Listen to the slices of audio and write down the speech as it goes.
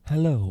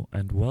Hello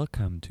and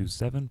welcome to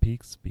Seven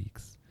Peaks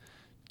Speaks.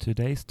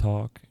 Today's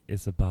talk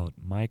is about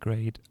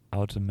migrate,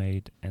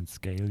 automate, and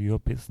scale your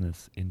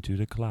business into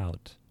the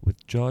cloud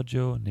with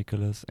Giorgio,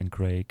 Nicholas, and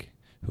Craig,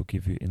 who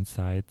give you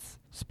insights,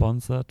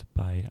 sponsored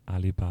by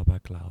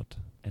Alibaba Cloud.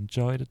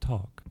 Enjoy the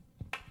talk.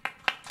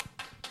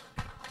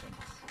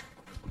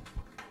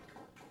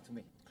 To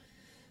me.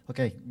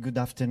 Okay, good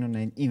afternoon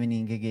and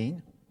evening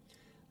again.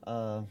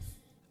 I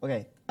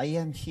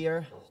am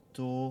here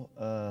to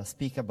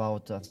speak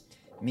about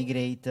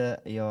migrate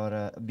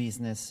your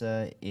business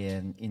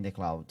in the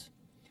cloud.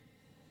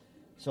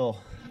 So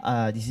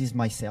this is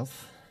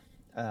myself.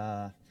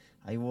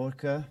 I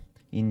work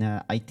in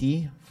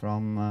IT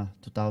from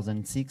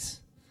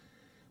 2006.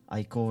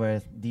 I cover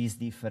these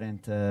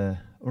different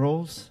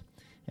roles,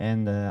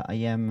 and I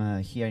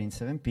am here in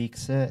Seven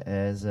Peaks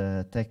as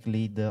a tech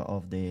lead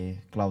of the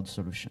cloud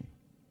solution.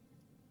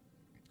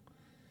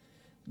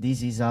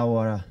 This is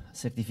our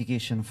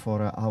certification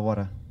for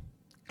our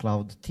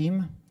cloud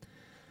team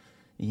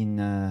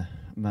in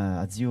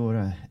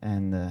Azure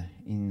and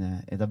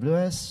in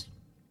AWS.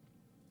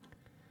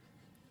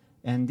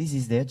 And this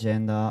is the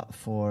agenda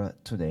for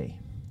today.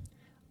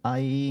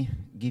 I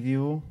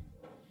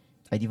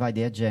divide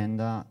the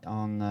agenda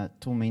on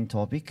two main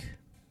topics,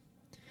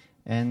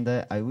 and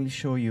I will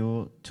show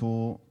you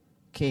two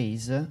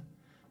cases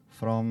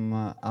from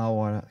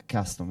our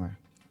customer.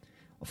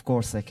 Of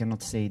course, I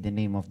cannot say the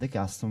name of the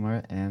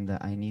customer, and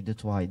I need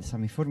to hide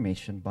some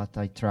information, but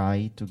I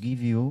try to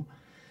give you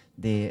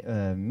the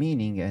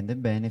meaning and the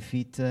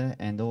benefit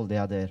and all the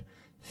other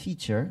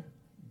feature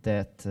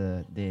that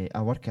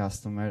our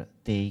customer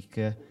take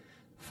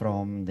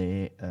from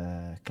the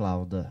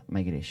cloud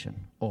migration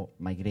or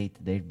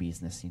migrate their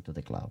business into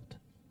the cloud.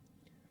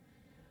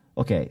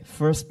 Okay,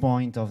 first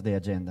point of the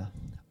agenda.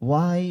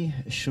 Why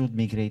should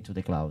migrate to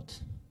the cloud?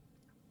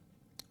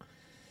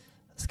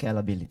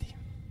 Scalability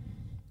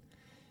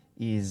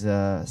is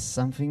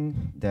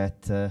something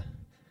that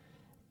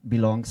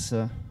belongs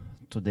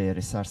to the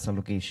resource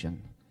allocation,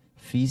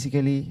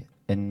 physically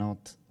and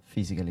not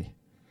physically.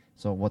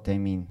 So what I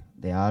mean,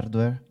 the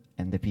hardware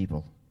and the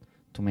people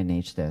to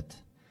manage that.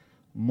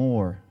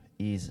 More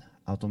is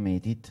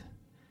automated,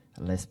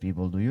 less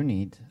people do you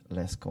need,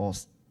 less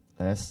cost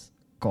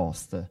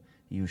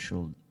you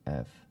should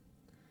have.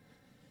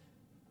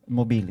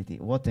 Mobility,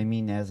 what I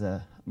mean as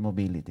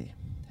mobility,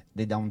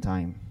 the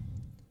downtime.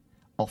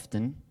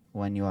 Often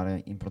when you are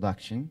in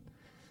production,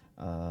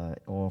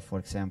 or for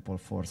example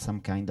for some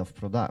kind of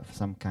product,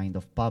 some kind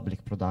of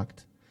public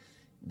product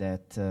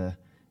that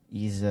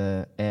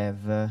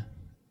have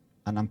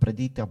an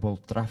unpredictable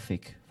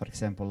traffic, for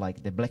example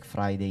like the Black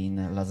Friday in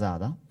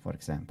Lazada, for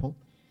example,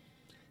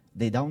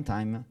 the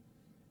downtime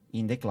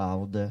in the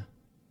cloud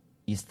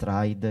is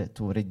tried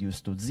to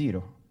reduce to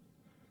zero.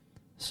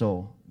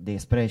 So the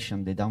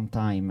expression the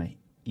downtime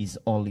is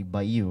only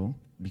by you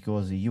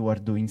because you are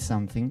doing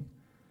something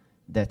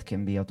that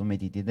can be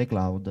automated in the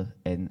cloud,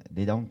 and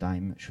the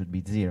downtime should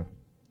be 0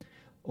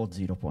 or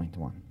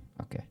 0.1.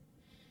 Okay.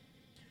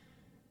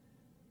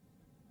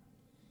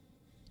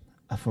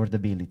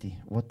 Affordability.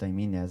 What I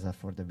mean as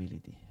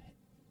affordability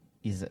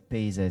is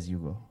pays as you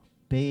go.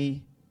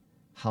 Pay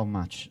how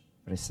much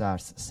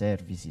resource,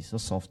 services, or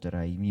software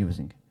I'm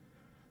using.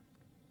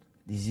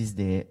 This is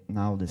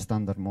now the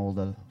standard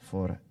model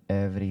for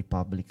every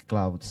public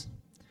clouds.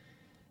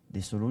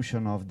 The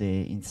solution of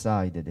the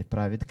inside the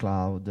private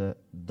cloud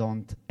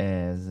don't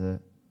has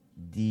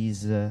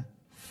this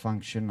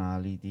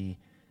functionality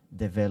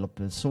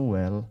developed so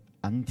well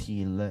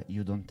until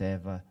you don't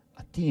have a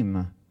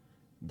team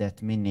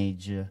that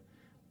manage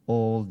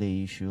all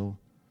the issue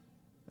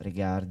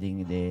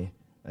regarding the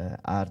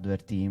hardware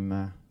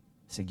team,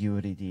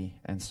 security,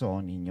 and so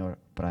on in your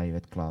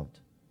private cloud.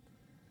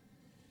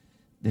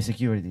 The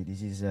security,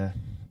 this is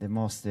the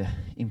most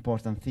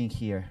important thing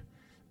here.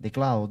 The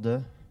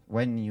cloud,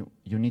 when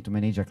you need to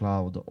manage a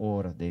cloud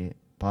or the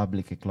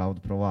public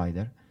cloud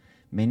provider,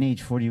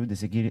 manage for you the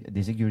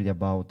security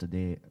about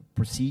the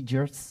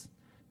procedures,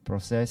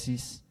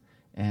 processes,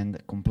 and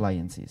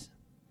compliances.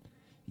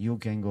 You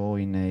can go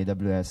in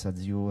AWS,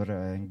 Azure,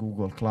 and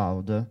Google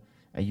Cloud,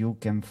 and you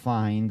can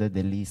find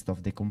the list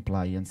of the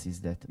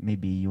compliances that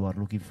maybe you are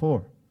looking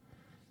for.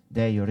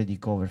 They already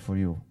cover for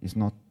you. It's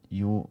not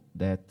you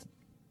that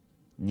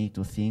need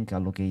to think,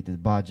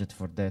 allocated budget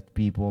for that,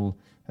 people,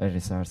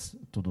 resource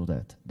to do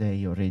that.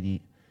 They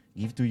already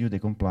give to you the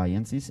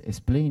compliances,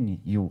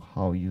 explain you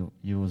how you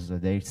use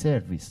their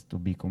service to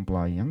be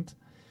compliant,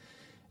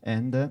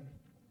 and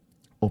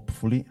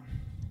hopefully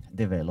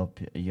develop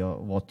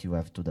what you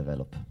have to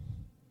develop.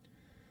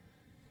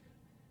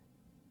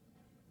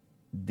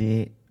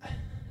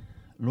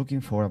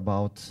 Looking for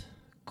about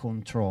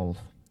control,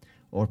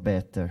 or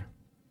better,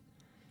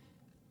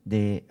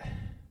 the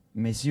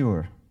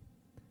measure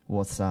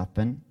what's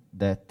happened,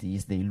 that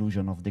is the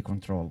illusion of the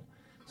control.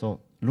 So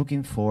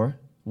looking for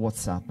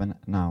what's happened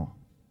now.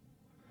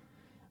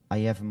 I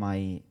have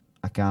my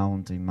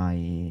account in my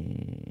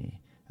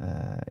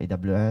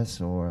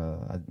AWS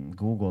or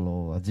Google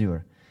or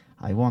Azure.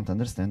 I want to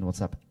understand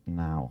what's up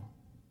now.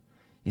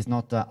 It's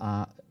not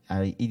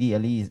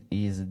ideally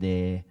is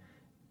the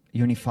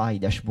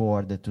unified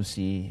dashboard to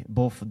see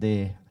both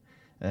the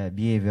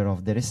behavior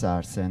of the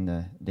resource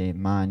and the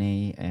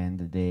money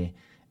and the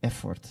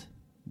effort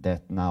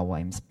that now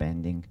I'm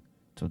spending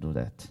to do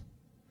that.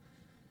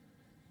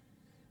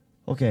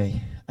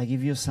 Okay, I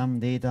give you some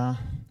data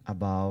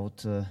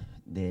about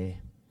the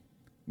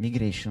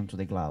migration to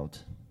the cloud.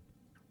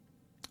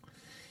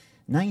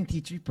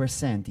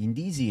 93% in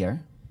this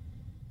year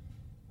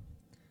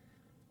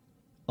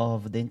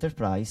of the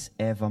enterprise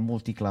have a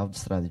multi-cloud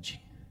strategy.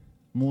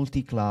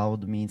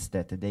 Multi-cloud means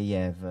that they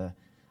have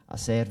a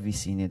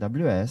service in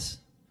AWS,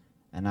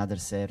 another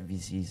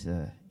service is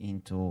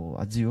into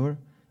Azure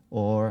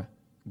or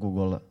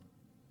Google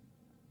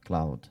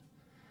Cloud.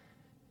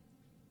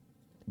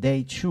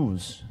 They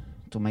choose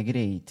to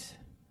migrate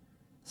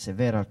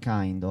several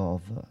kind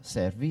of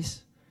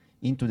service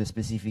into the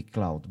specific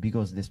cloud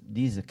because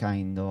this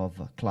kind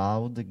of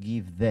cloud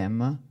give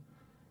them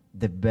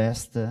the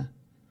best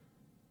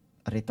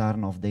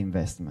return of the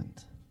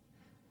investment.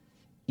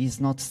 It's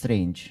not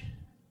strange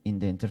in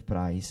the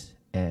enterprise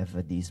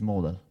have this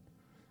model.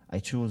 I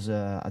choose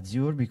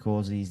Azure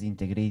because it's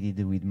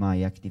integrated with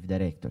my Active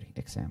Directory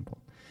example.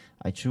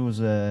 I choose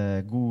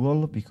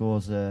Google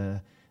because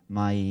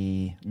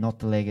my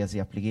not legacy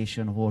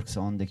application works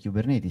on the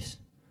Kubernetes.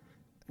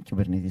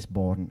 Kubernetes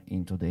born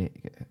into the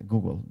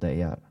Google.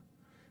 They are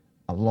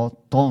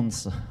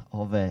tons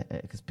of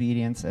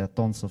experience,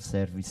 tons of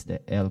service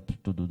that help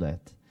to do that.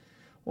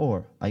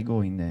 Or I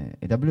go in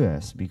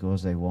AWS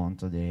because I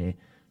want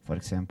for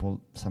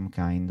example, some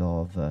kind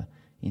of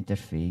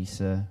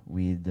interface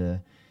with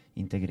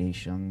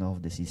integration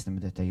of the system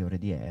that I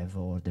already have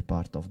or the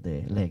part of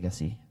the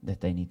legacy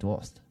that I need to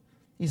host.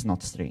 It's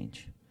not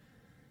strange.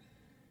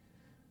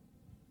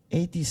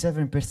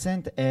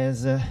 87%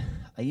 has a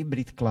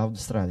hybrid cloud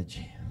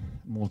strategy,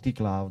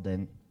 multi-cloud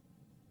and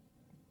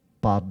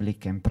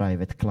public and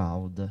private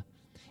cloud.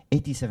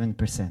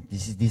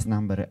 87%, this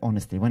number,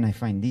 honestly, when I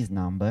find this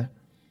number,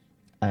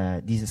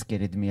 this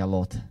scared me a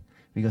lot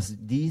because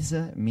this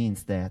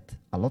means that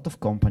a lot of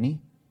company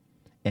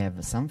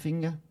have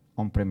something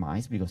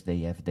on-premise because they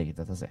have their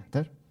data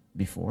center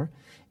before,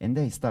 and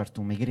they start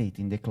to migrate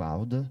in the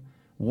cloud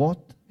what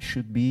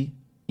should be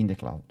in the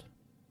cloud.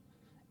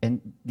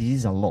 And this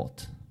is a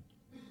lot.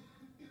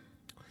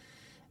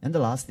 And the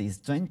last is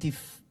 20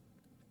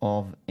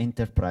 of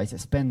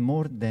enterprises spend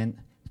more than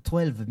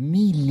 12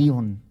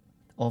 million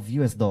of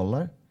US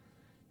dollar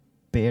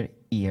per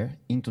year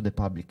into the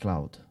public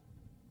cloud.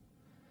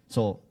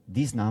 So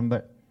this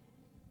number,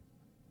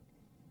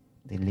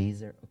 the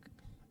laser,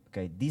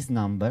 okay, this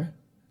number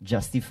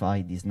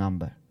justify this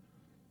number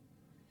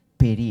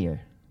per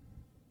year.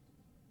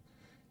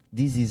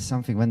 This is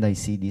something when I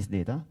see this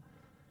data,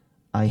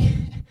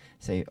 I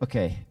say,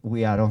 okay,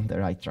 we are on the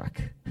right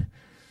track.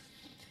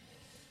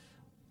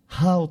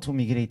 How to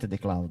migrate to the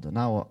cloud?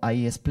 Now, I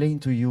explain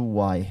to you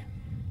why.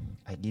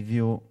 I give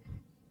you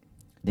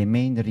the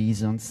main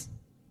reasons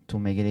to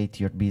migrate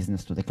your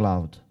business to the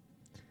cloud.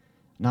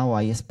 Now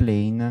I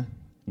explain,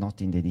 not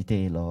in the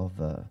detail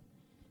of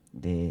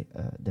the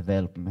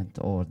development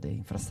or the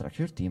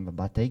infrastructure team,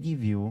 but I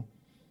give you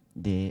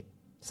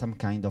some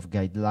kind of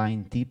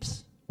guideline,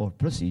 tips, or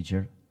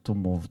procedure to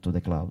move to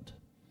the cloud.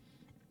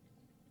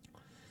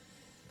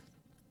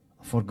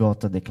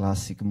 Forgot the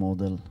classic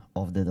model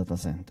of the data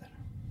center.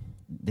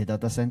 The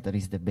data center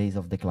is the base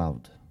of the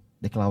cloud.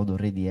 The cloud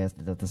already has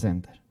the data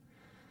center.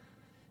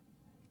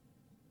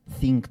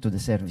 Think to the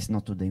service,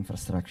 not to the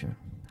infrastructure.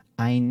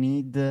 I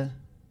need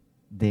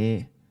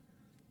the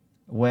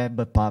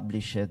web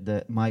published,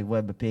 my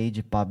web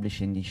page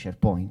published in the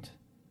SharePoint.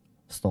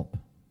 Stop.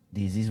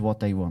 This is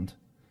what I want.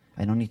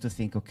 I don't need to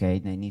think,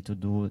 okay, I need to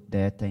do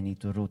that, I need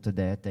to route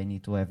that, I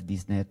need to have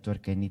this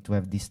network, I need to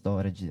have this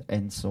storage,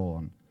 and so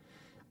on.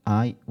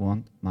 I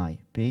want my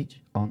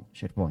page on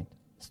SharePoint.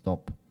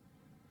 Stop.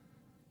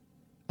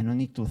 I don't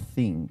need to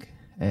think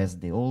as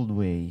the old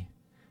way.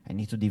 I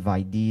need to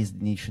divide this,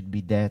 should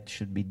be that,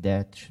 should be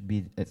that, should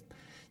be that.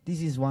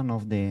 This is one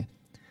of the,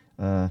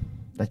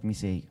 let me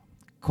say,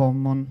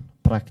 common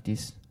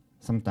practice,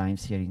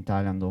 sometimes here in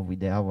Thailand or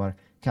with our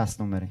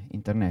customer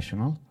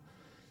international,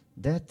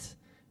 that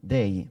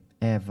they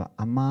have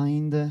a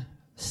mind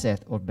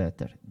set, or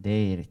better,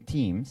 their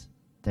teams,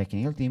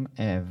 technical team,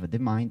 have the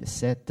mind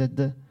set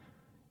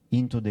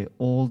into the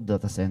old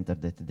data center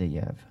that they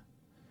have.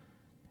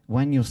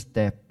 When you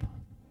step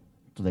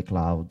to the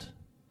cloud,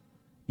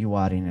 you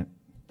are in,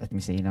 let me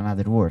say, in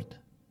another world.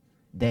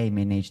 They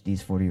manage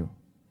this for you.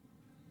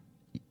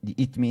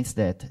 It means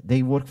that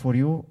they work for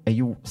you and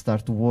you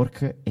start to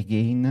work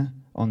again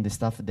on the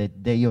stuff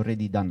that they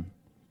already done.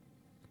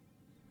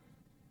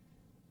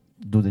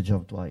 Do the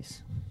job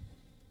twice.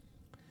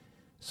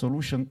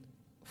 Solution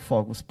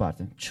focus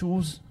partner.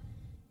 Choose,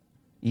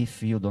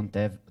 if you don't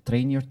have,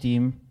 train your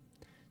team,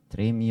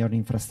 train your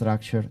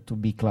infrastructure to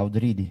be cloud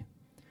ready.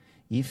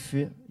 If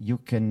you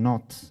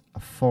cannot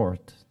afford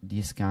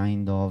this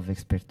kind of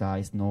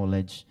expertise,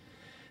 knowledge,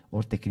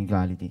 or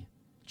technicality,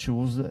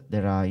 choose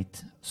the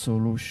right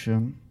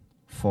solution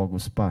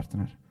focus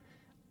partner.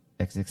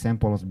 As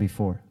example as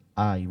before,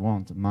 I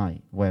want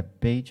my web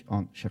page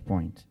on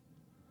SharePoint.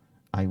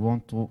 I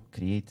want to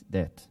create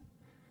that.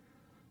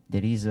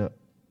 There is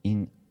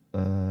in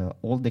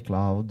all the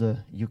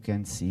cloud, you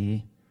can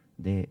see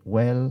the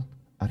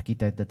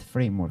well-architected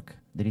framework.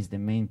 There is the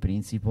main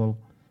principle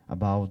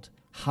about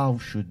how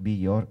should be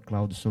your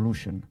cloud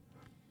solution.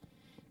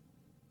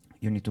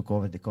 You need to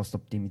cover the cost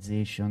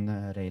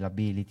optimization,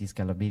 reliability,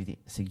 scalability,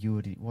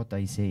 security, what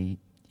I say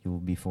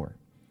you before.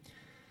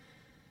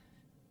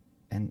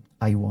 And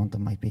I want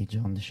my page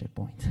on the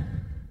SharePoint.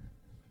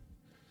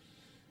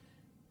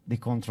 The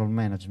control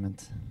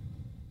management,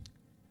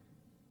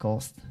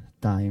 cost,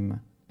 time,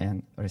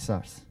 and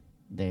resource.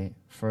 The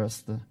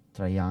first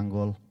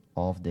triangle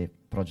of the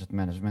project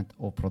management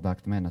or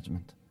product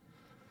management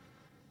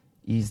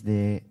is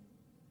the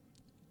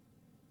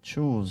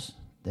choose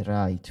the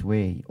right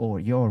way or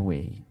your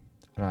way.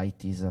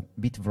 Right is a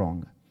bit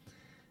wrong.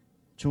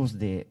 Choose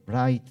the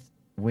right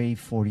way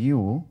for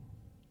you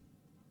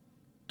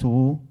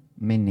to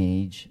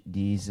manage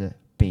this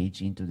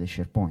page into the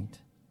SharePoint.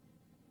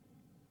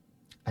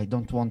 I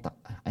don't want,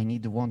 I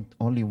need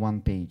only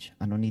one page.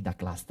 I don't need a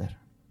cluster.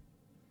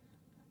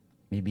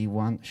 Maybe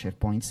one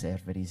SharePoint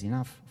server is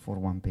enough for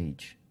one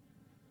page.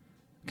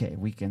 Okay,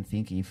 we can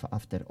think if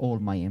after all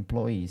my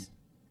employees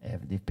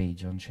have the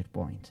page on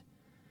SharePoint.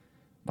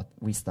 But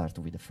we start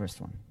with the first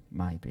one,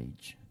 my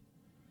page.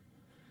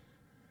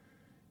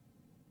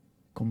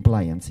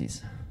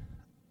 Compliances.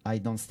 I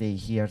don't stay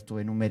here to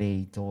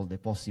enumerate all the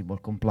possible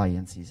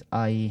compliances.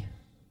 I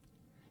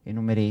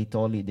enumerate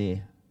only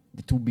the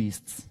two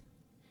beasts,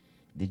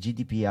 the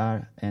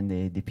GDPR and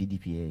the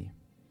PDPA.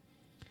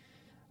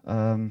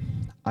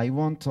 I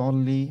want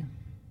only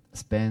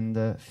spend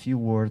a few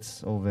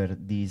words over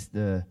these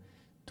the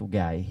two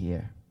guys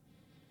here.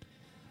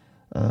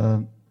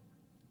 The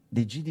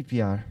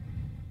GDPR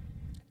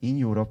in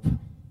Europe,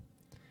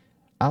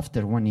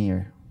 after 1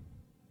 year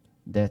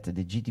that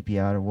the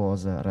GDPR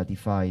was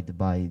ratified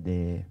by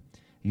the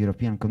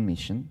European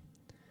Commission,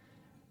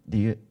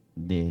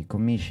 the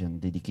Commission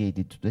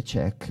dedicated to the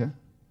check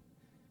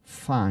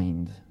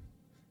find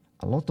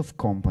a lot of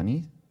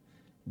companies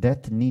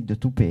that need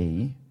to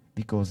pay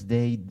because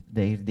their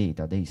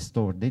data, they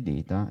store the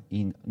data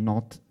in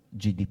not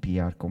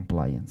GDPR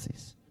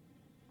compliances.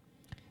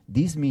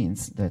 This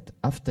means that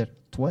after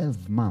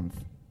 12 months,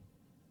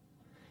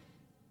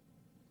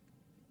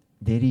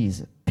 there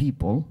is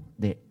people,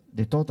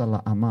 the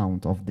total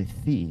amount of the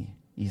fee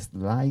is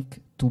like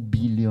 2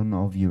 billion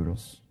of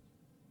euros.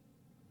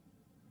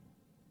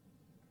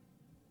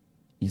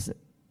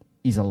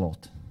 Is a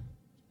lot.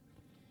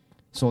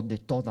 So the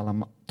total,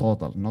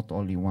 not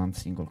only one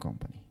single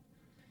company.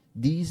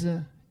 This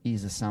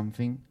is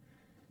something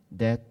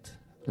that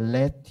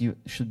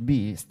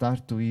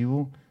start to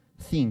you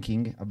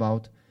thinking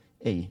about,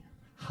 hey,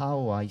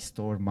 how I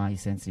store my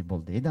sensible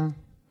data?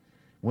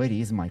 Where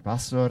is my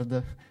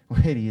password?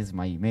 Where is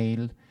my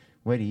email?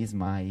 Where is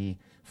my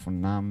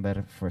phone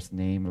number, first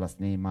name, last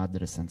name,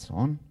 address, and so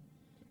on?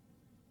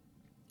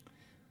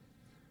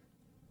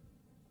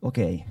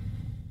 Okay,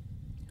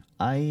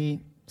 I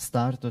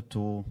started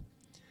to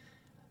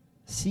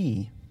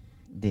see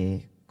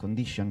the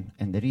condition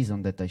and the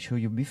reason that I showed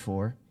you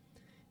before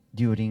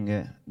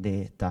during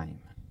the time.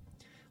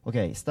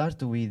 Okay,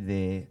 start with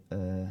the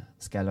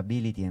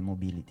scalability and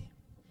mobility.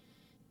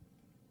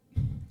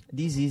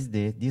 This is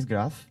this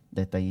graph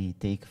that I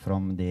take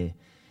from the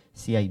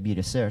CIB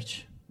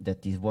research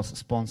that was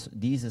sponsored.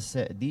 This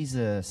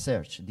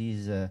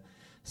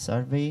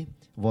survey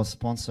was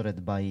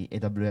sponsored by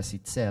AWS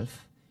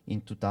itself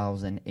in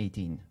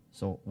 2018,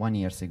 so 1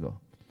 year ago.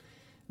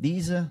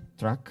 This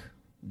track,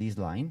 this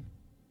line,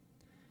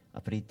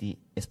 a pretty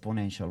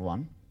exponential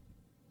one,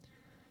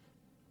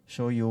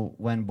 show you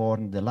when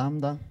born the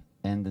Lambda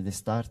and the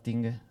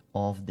starting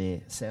of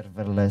the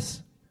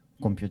serverless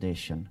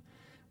computation,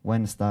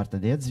 when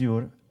started the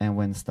Azure and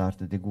when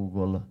started the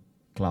Google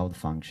Cloud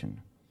Function.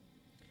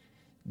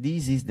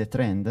 This is the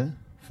trend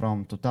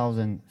from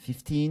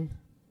 2015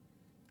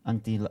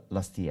 until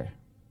last year,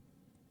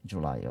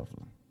 July of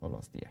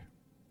last year.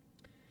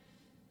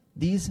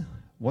 This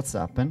what's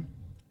happened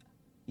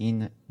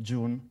in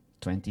June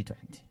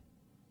 2020.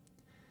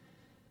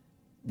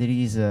 There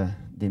is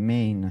the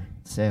main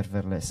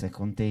serverless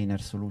container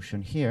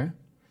solution here,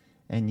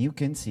 and you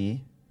can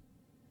see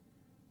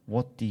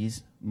what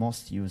is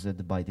most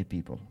used by the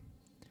people.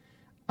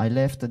 I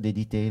left the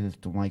detail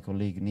to my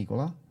colleague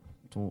Nicola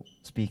to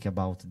speak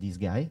about this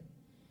guy,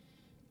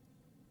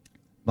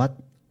 but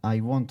I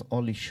want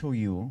only show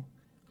you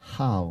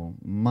how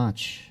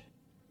much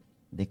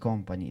the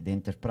company, the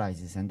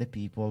enterprises and the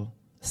people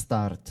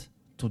start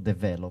to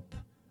develop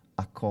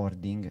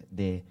according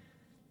the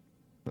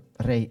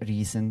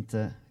recent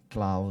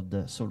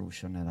cloud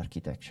solution and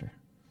architecture.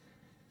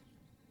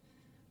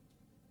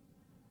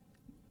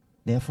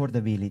 The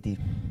affordability.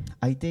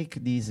 I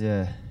take this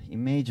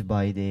image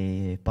by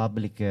the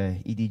public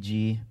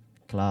EDG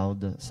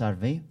cloud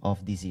survey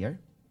of this year.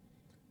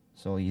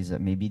 So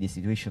maybe the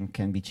situation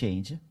can be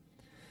changed.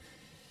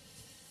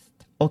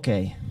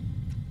 Okay,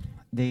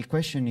 the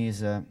question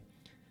is,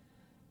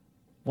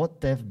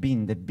 what have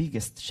been the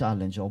biggest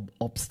challenge or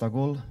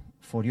obstacle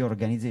for your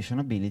organization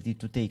ability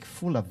to take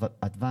full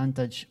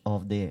advantage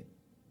of the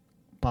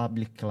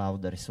public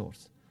cloud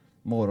resource,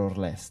 more or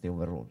less the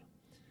overall?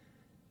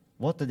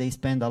 What they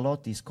spend a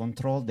lot is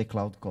control the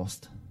cloud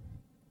cost.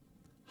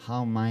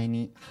 How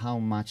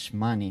much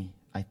money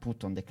I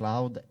put on the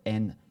cloud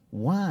and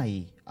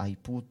why I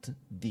put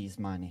this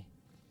money.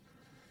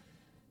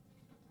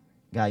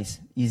 Guys,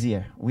 is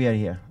here. We are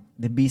here.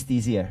 The beast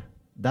is here.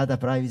 Data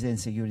privacy and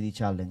security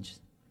challenge.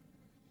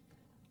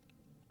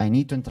 I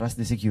need to entrust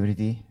the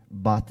security,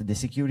 but the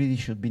security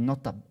should be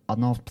not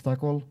an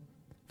obstacle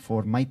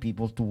for my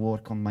people to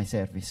work on my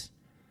service.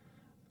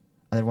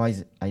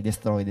 Otherwise, I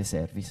destroy the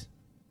service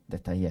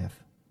that I have.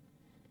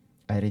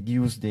 I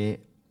reduce the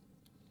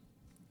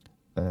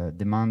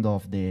demand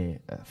of the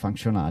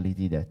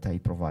functionality that I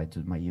provide to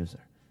my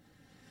user.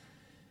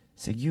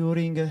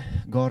 Securing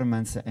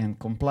governance and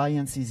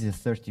compliance is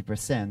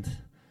 30%.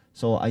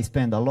 So I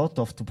spend a lot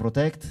to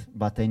protect,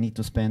 but I need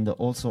to spend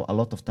also a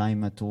lot of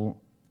time to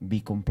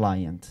be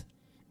compliant.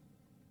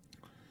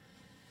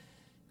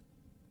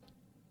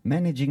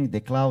 Managing the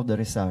cloud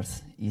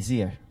resource is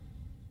here.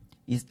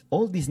 Is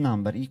all this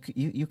number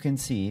you can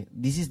see.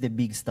 This is the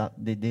big stuff.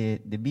 The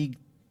big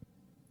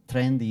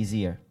trend is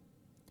here.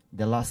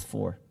 The last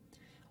 4.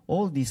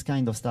 All this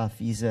kind of stuff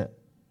is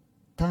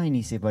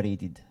tiny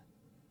separated,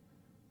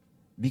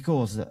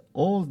 because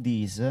all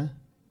these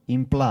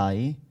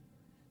imply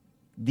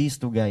these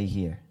 2 guys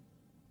here.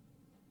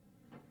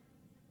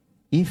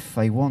 If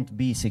I want to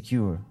be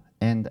secure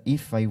and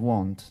if I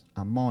want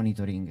a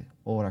monitoring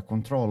or a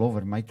control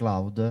over my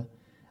cloud,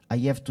 I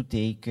have to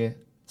take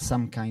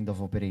some kind of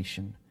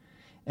operation.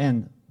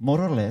 And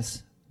more or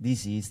less,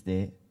 this is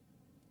the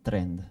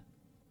trend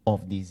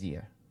of this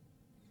year.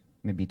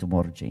 Maybe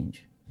tomorrow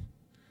change.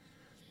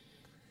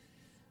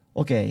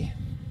 Okay,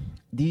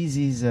 this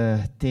is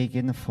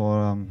taken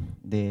from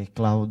the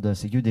cloud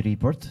security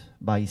report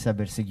by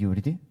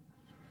cybersecurity.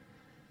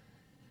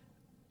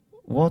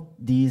 What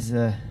this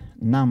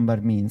number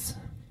means?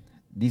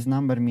 This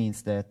number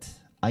means that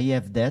I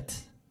have that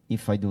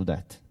if I do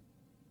that.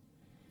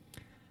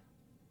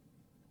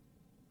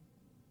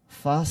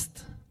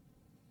 Fast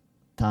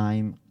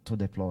time to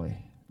deploy.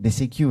 The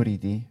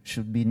security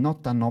should be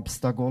not an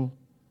obstacle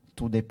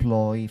to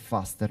deploy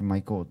faster my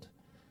code.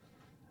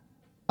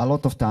 A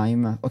lot of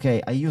time,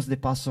 okay, I use the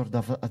password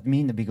of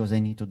admin because I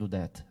need to do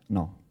that.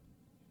 No.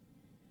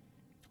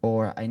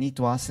 Or I need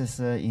to access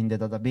in the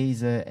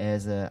database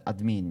as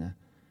admin.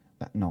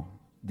 No.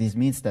 This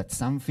means that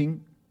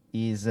something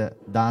is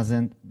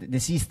the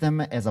system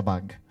has a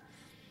bug.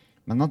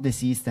 But not the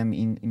system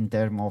in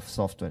terms of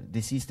software,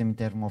 the system in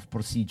terms of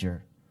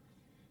procedure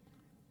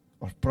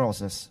or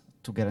process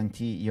to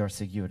guarantee your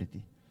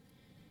security.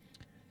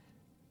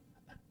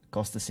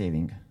 Cost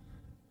saving.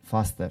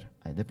 Faster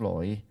I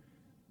deploy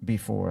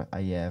before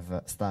I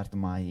have start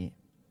my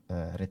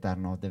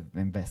return of the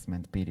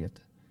investment period.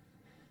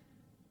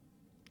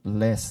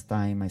 Less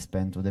time I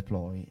spend to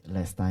deploy,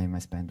 less time I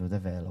spend to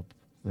develop,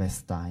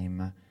 less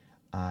time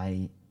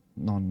I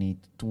don't need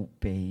to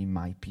pay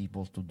my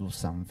people to do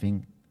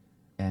something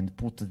and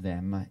put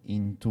them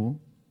into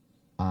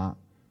a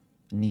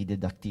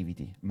needed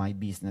activity, my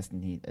business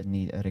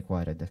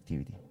required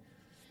activity.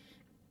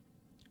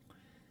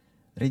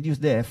 Reduce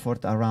the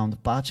effort around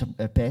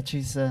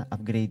patches,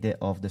 upgrade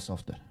of the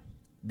software.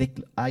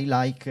 I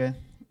like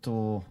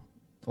to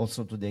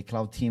also to the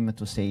cloud team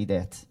to say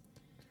that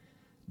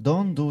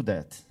don't do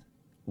that.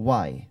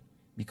 Why?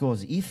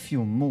 Because if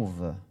you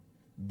move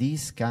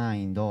this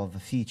kind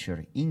of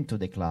feature into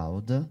the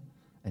cloud,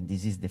 and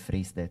this is the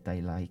phrase that I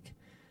like,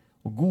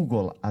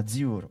 Google,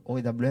 Azure, or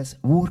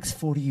AWS works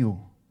for you.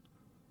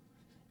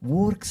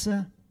 Works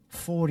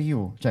for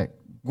you. Cioè,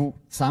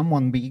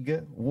 someone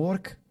big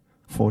work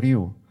for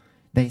you.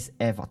 They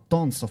have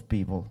tons of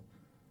people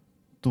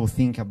to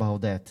think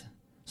about that.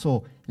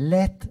 So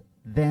let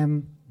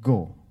them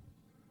go.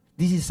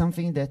 This is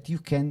something that you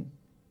can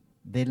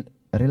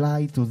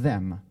rely to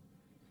them.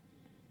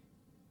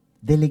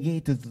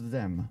 Delegate to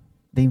them.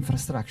 The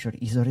infrastructure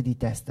is already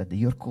tested.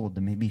 Your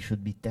code maybe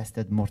should be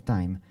tested more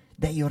time.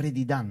 They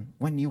already done.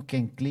 When you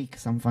can click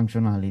some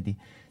functionality,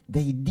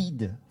 they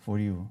did for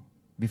you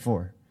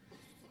before.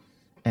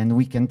 And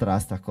we can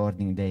trust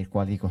according to their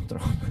quality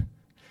control.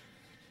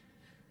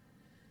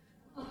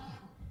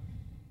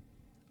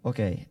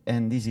 Okay,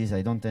 and this is,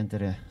 I don't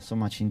enter so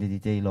much in the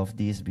detail of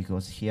this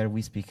because here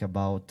we speak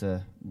about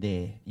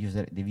the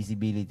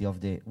visibility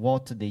of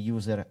what the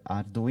user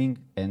are doing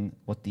and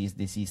what is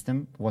the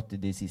system, what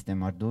the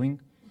system are doing.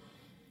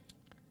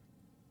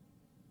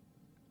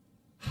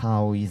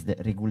 How is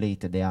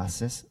regulated the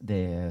access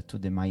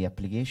to my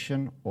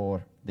application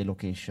or the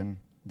location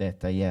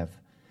that I have.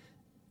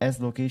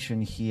 As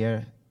location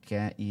here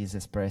is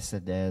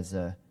expressed as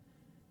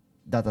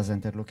data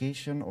center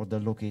location or the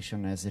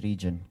location as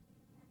region.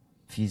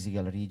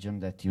 Physical region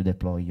that you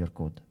deploy your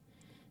code,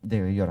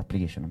 your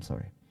application, I'm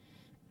sorry.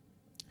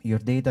 Your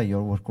data,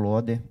 your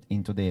workload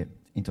into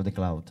the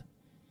cloud.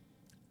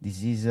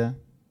 This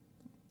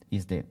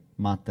is the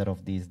matter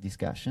of this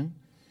discussion,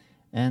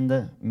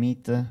 and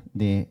meet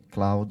the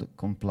cloud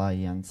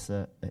compliance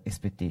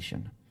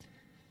expectation.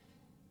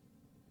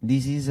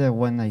 This is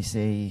when I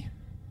say,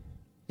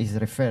 is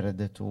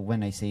referred to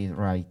when I say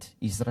right,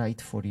 is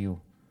right for you.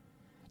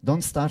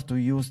 Don't start to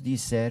use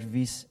this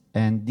service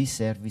and this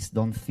service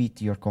don't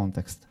fit your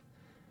context.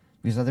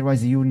 Because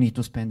otherwise you need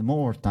to spend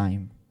more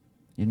time.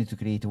 You need to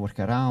create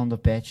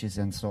workaround, patches,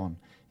 and so on.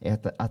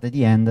 At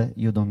the end,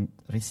 you don't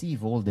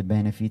receive all the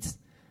benefits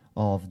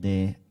of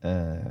the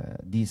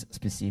this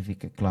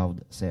specific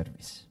cloud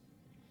service.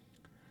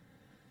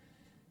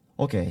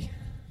 Okay,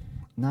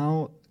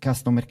 now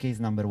customer case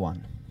number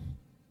 1.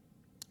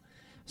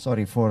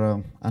 Sorry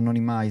for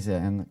anonymize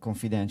and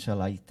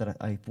confidential.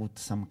 I put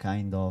some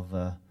kind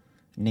of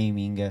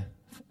naming,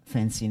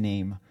 fancy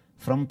name,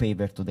 from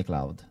paper to the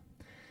cloud.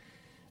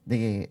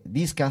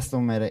 This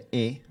customer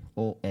A,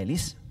 or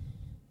Alice,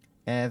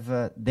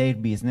 have their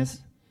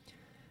business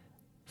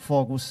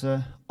focus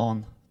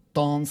on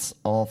tons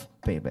of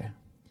paper.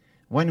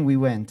 When we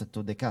went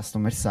to the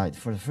customer side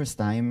for the first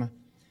time,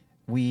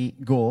 we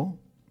go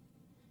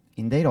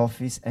in their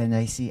office and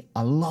I see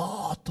a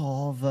lot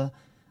of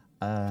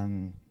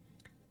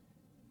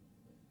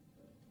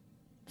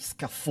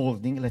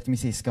scaffolding, let me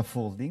say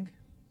scaffolding,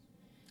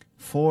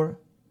 for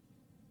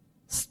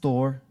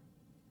store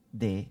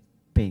the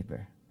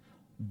paper.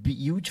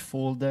 Huge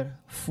folder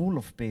full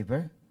of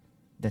paper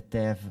that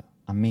have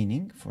a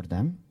meaning for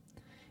them,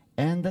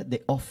 and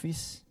the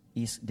office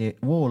is, the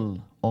wall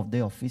of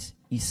the office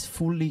is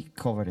fully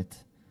covered.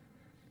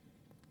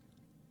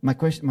 My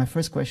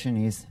first question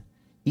is,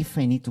 if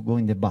I need to go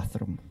in the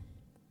bathroom,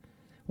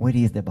 where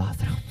is the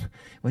bathroom?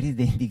 Where is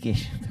the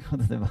indication to go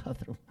to the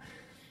bathroom?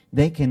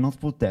 They cannot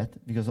put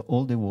that because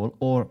all the wall,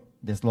 or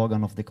the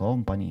slogan of the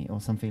company, or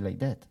something like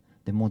that,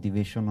 the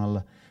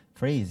motivational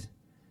phrase.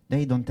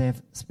 They don't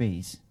have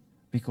space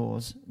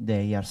because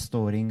they are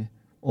storing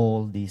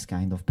all this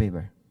kind of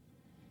paper.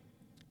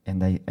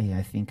 And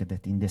I think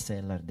that in the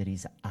cellar there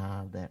is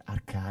other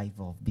archive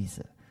of this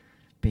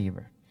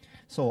paper.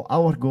 So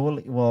our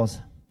goal was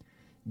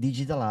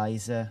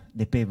digitalize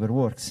the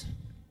paperworks.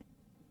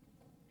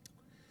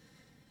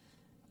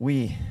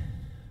 We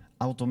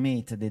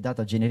automate the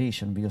data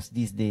generation because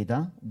this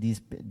data,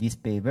 this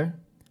paper,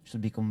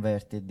 should be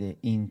converted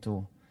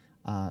into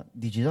a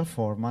digital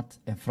format,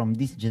 and from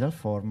this digital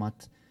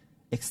format,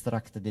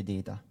 extract the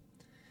data.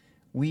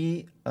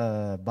 We,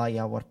 by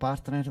our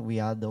partner, we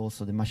add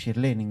also the machine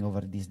learning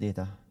over this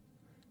data.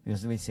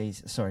 Because we say,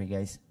 sorry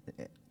guys,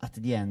 at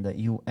the end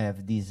you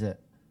have this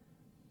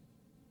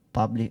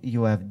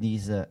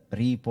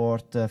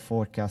report,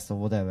 forecast, or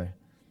whatever.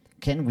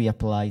 Can we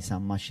apply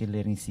some machine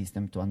learning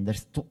system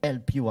to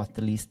help you at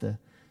least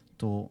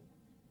to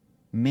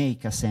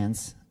make a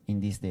sense in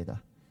this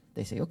data?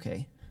 They say,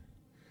 okay.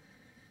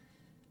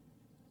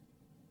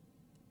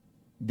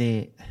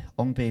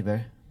 On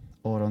paper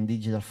or on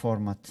digital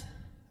format,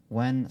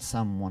 when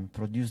someone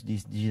produces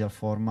this digital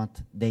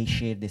format, they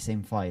share the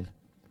same file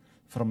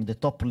from the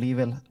top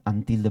level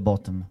until the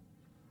bottom.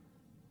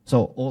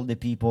 So all the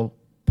people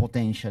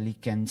potentially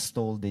can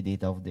steal the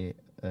data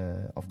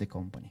of the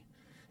company.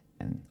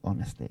 And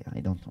honestly,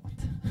 I don't want.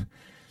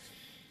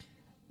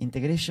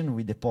 Integration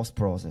with the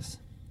post-process.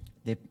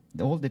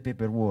 All the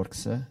paperwork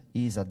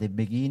is at the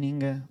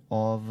beginning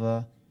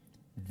of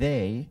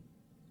their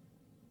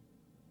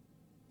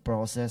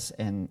process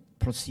and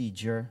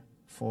procedure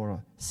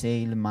for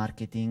sale,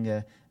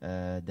 marketing,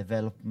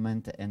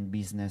 development, and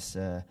business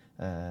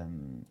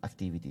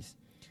activities.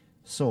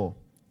 So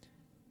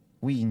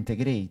we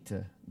integrate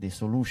the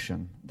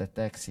solution that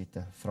exit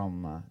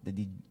from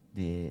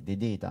the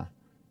data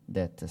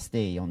that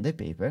stay on the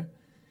paper,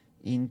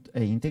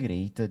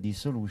 integrate the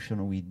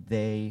solution with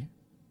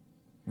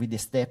the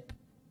step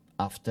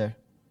after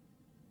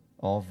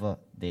of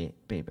the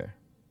paper.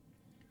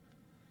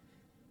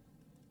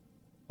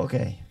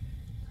 Okay,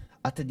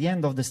 at the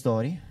end of the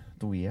story,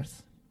 2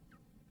 years,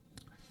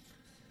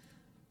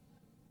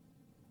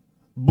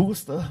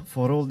 boost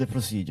for all the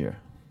procedure.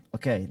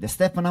 Okay, the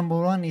step number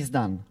 1 is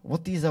done.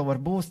 What is our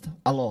boost?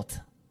 A lot.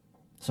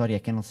 Sorry, I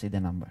cannot say the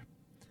number.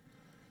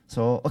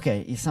 So,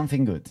 okay, it's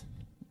something good.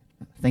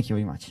 Thank you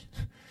very much.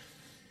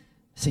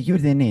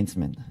 Security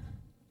enhancement.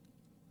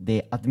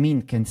 The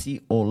admin can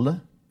see all,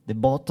 the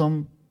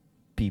bottom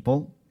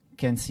people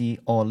can see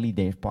only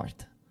their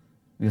part,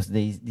 because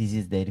this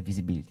is their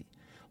visibility.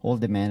 All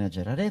the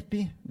managers are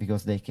happy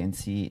because they can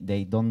see,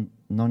 they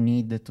no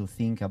need to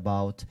think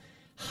about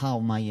how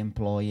my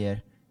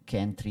employer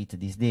can treat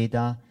this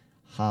data,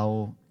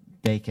 how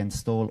they can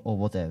store or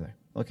whatever.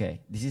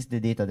 Okay, this is the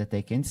data that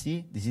I can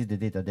see, this is the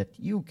data that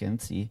you can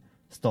see,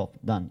 stop,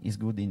 done, it's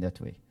good in that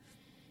way.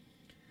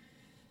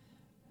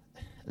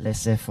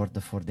 Less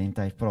effort for the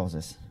entire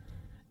process.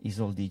 It's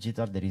all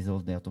digital, there is all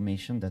the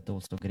automation that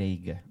also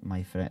Greg,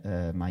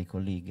 my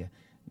colleague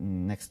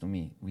next to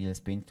me, will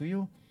explain to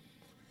you.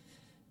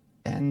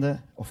 And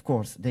of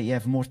course, they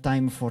have more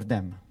time for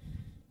them.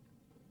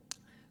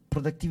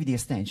 Productivity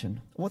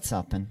extension, what's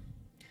happened?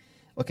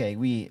 okay,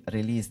 we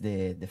release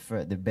the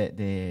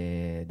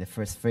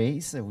first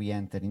phase, we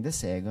enter in the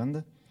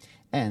second,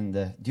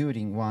 and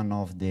during one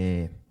of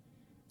the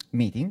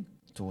meeting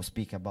to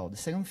speak about the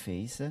second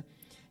phase,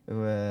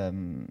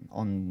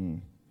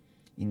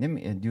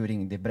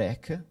 during the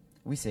break,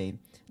 we say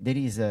there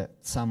is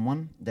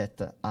someone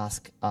that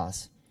asks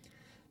us,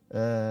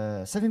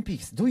 7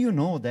 Peaks, do you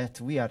know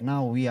that we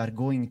are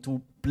going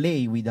to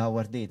play with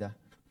our data?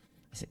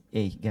 I say,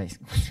 hey guys,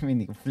 what do you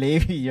mean play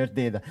with your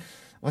data?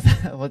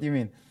 What do you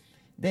mean?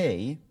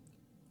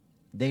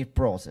 Their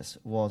process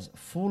was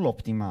full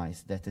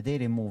optimized, that they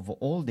remove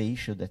all the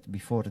issues that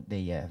before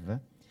they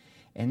have,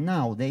 and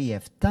now they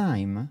have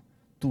time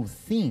to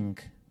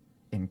think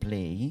and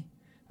play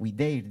with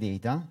their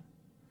data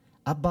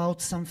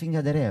about something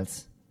other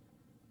else.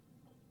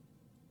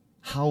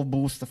 How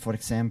boost, for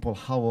example,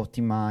 how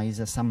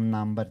optimize some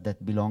number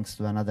that belongs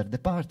to another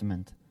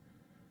department.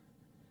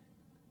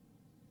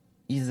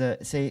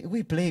 Say,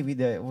 we play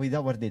with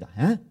our data.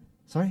 Huh?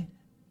 Sorry?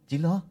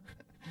 Gillo?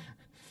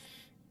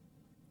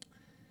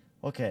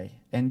 Okay,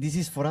 and this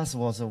is for us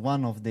was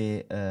one of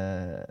the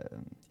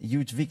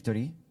huge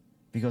victory,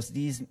 because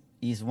this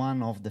is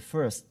one of the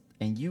first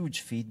and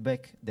huge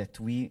feedback that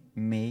we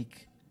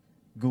make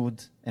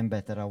good and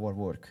better our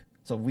work.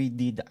 So we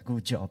did a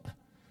good job.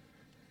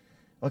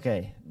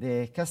 Okay,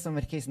 the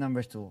customer case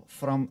number 2,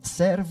 from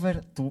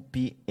server to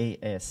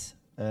PaaS,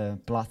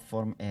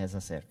 platform as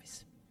a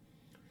service.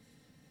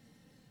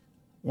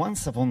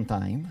 Once upon a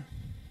time,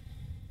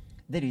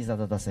 there is a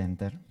data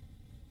center,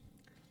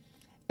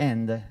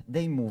 and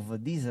they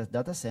move this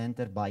data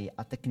center by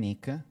a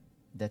technique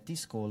that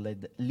is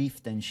called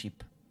lift and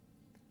ship.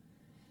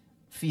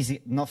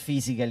 Not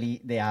physically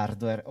the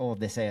hardware or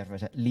the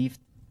server,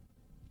 lift.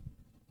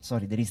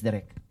 Sorry, there is the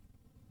rack.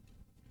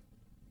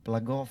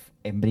 Plug off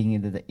and bring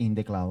it in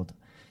the cloud.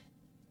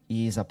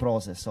 Is a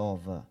process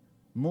of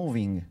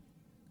moving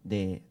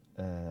the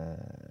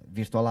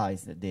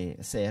virtualize the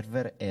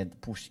server and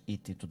push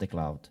it to the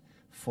cloud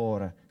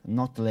for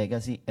not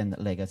legacy and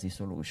legacy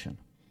solution.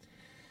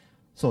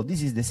 So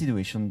this is the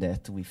situation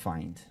that we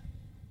find.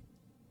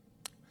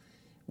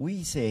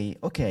 We say,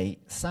 okay,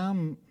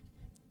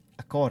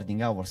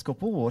 according our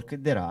scope of work,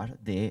 there are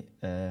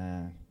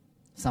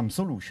some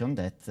solution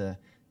that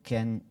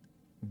can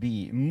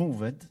be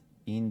moved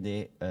in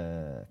the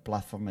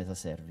platform as a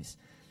service.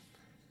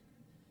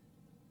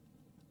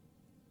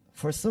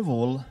 First of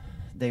all,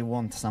 they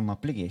want some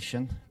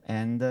application,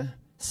 and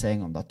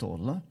second at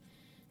all,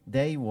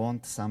 they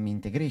want some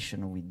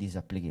integration with this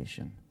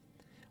application.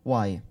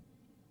 Why?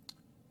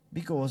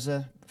 Because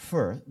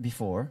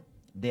before,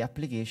 the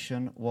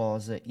application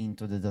was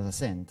into the data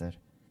center.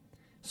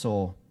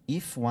 So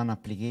if one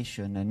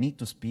application need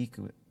to speak,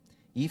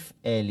 if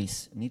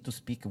Alice need to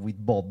speak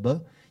with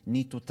Bob,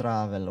 need to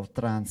travel or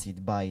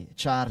transit by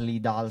Charlie,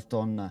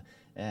 Dalton,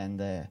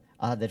 and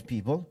other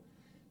people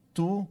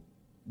to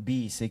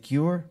be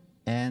secure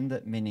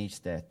and manage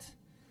that.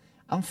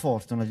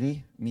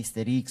 Unfortunately,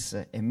 Mr. X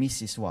and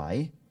Mrs.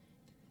 Y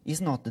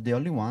is not the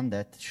only one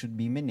that should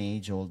be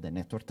manage all the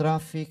network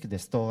traffic, the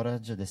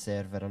storage, the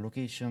server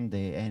allocation,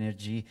 the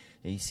energy,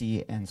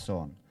 AC, and so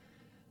on.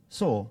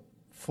 So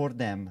for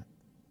them,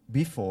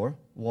 before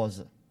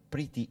was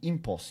pretty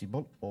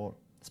impossible or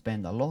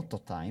spend a lot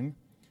of time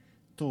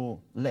to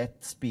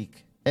let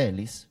speak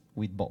Alice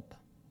with Bob.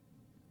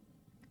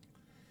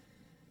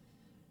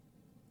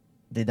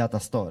 The data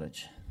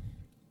storage.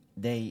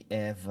 They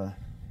have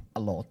a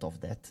lot of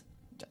that.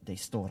 They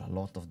store a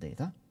lot of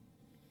data.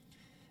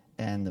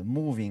 And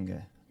moving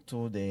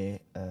to the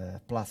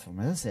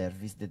platform as a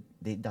service,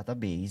 the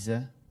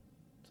database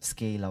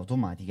scale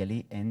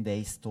automatically, and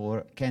they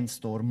can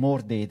store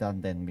more data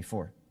than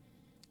before.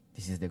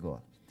 This is the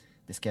goal,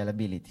 the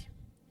scalability.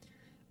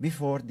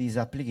 Before, this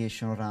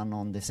application ran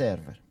on the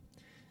server.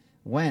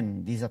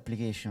 When this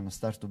application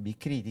starts to be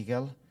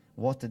critical,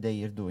 what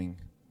they are doing?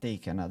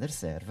 Take another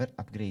server,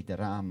 upgrade the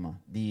RAM,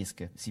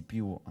 disk,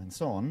 CPU, and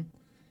so on,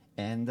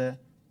 and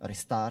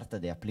restart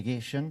the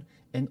application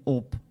and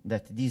hope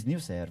that this new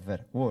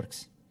server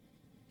works.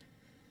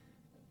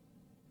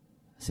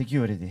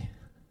 Security.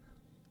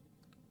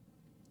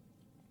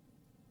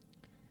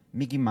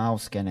 Mickey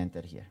Mouse can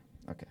enter here.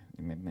 Okay,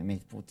 may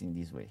put in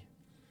this way.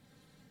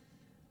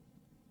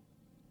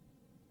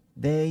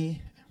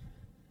 They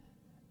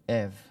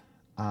have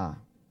a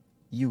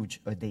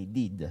huge, or they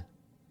did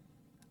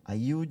a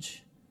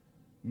huge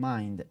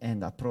mind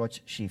and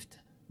approach shift.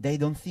 They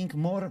don't think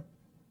more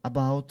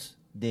about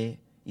the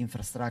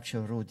infrastructure,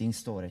 routing,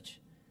 storage.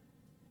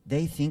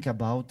 They think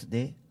about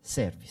the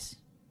service.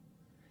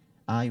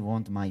 I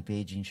want my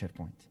page in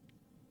SharePoint.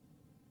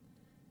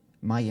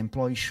 My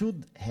employee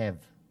should have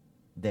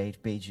their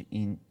page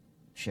in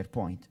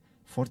SharePoint.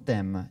 For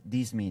them,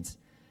 this means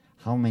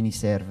how many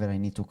servers I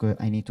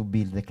need to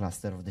build the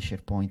cluster of the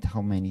SharePoint,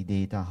 how many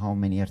data, how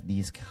many hard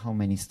disk, how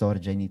many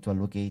storage I need to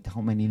allocate,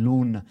 how many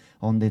LUN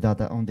on the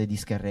data on the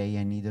disk array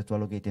I need to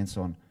allocate, and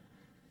so on.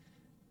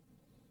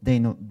 They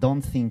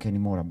don't think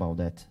anymore about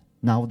that.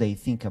 Now they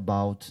think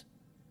about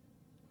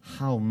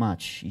how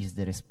much is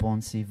the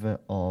responsive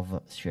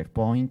of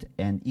SharePoint,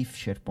 and if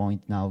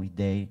SharePoint now is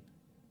the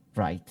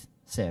right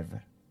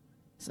server,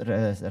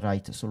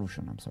 right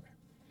solution, I'm sorry.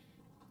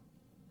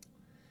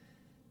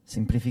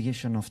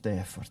 Simplification of the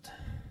effort.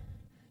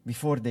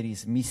 Before there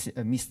is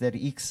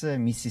Mr. X,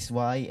 Mrs.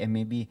 Y, and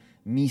maybe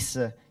Miss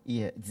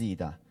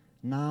Zeta.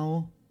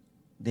 Now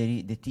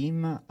the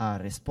team are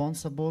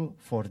responsible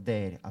for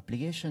their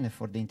application and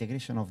for the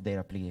integration of their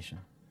application.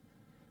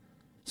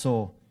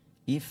 So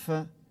if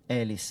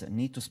Alice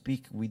need to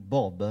speak with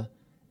Bob,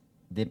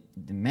 the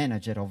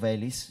manager of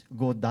Alice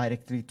go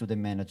directly to the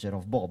manager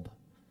of Bob.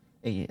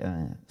 Hey,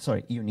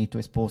 sorry, you need to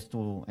expose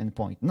to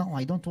endpoint. No,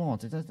 I don't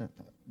want it.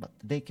 But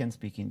they can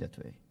speak in that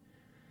way.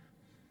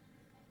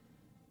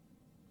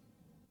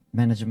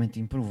 Management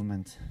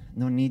improvement.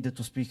 No need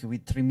to speak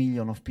with 3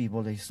 million of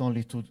people. It's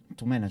only two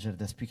managers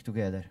that speak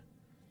together.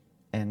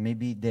 And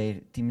maybe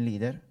their team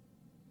leader,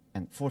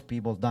 and 4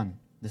 people done.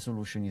 The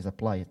solution is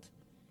applied.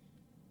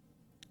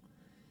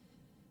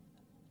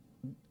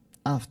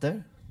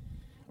 After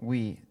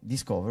we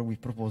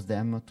propose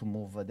them to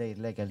move their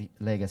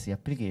legacy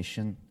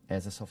application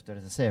as a software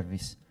as a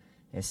service,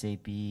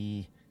 SAP,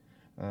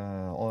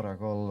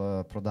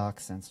 Oracle,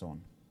 products, and so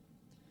on.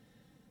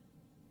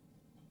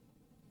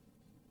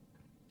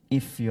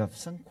 If you have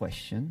some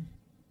question,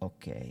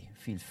 okay,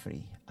 feel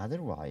free.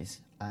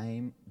 Otherwise,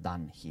 I'm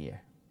done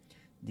here.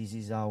 This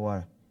is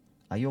I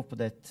hope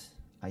that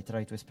I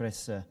try to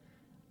express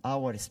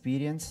our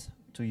experience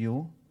to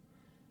you,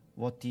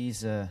 what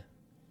is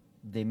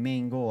the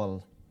main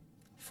goal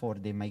for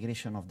the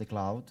migration of the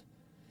cloud,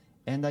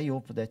 and I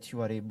hope that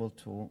you are able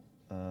to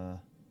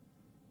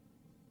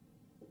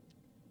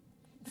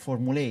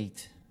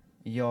formulate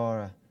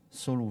your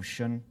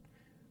solution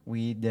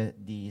with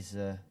this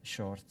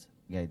short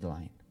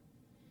guideline.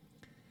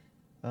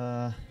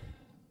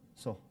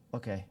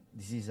 Okay,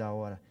 this is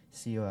our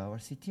CEO, our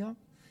CTO,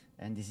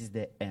 and this is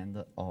the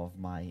end of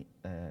my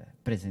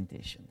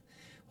presentation.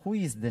 Who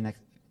is the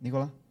next,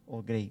 Nicola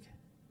or Greg?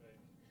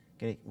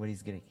 Greg, where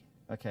is Greg?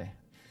 Okay.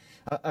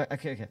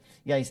 Okay.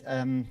 Guys,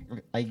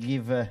 I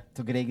give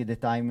to Greg the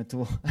time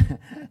to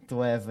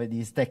to have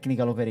this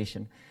technical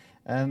operation.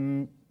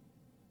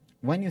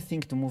 When you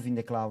think to move in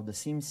the cloud, it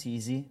seems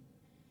easy,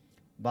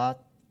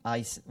 but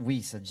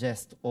we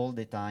suggest all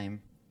the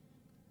time,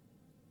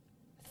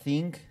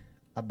 think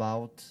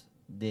about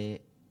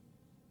the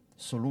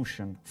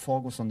solution,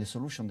 focus on the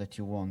solution that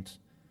you want,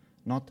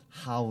 not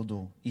how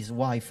do, is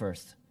why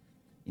first.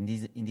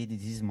 Indeed,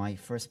 this is my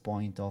first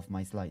point of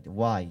my slide.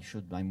 Why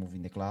should I move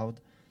in the cloud?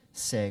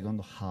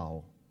 Second,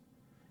 how.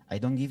 I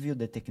don't give you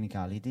the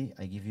technicality,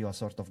 I give you a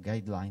sort of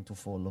guideline to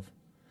follow.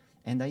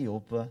 And I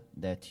hope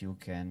that you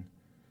can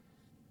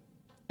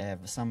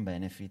have some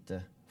benefit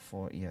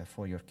for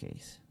your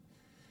case.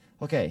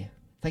 Okay,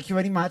 thank you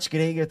very much,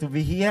 Greg, to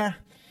be here.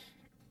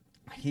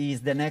 He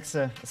is the next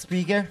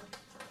speaker.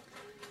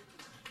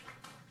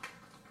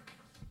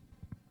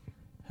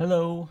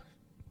 Hello.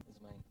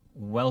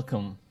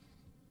 Welcome.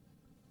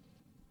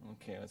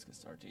 Okay, let's get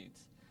started.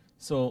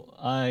 So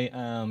I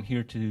am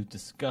here to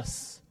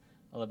discuss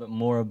a little bit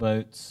more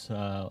about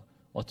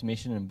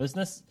automation in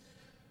business.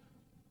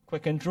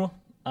 Quick intro.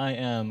 I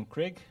am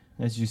Craig,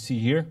 as you see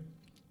here.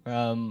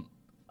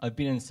 I've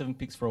been in 7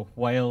 Peaks for a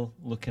while,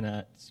 looking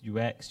at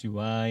UX,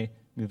 UI,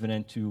 moving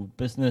into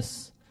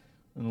business,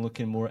 and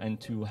looking more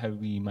into how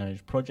we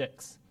manage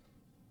projects.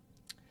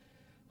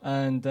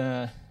 And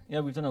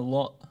we've done a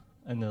lot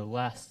in the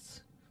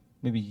last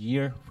maybe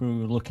year where we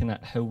were looking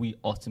at how we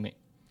automate.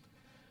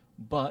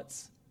 But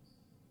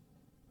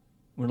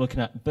we're looking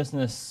at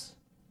business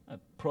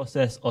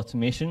process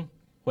automation,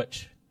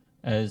 which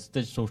is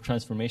digital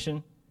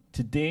transformation.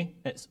 Today,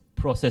 it's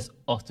process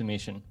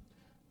automation,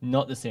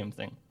 not the same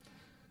thing.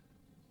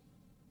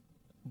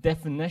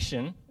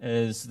 Definition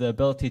is the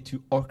ability to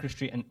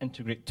orchestrate and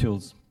integrate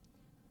tools.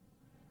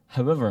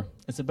 However,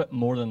 it's a bit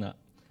more than that.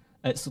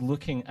 It's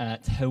looking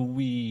at how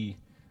we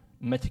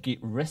mitigate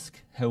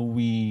risk, how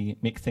we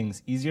make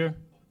things easier,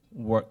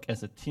 work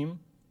as a team,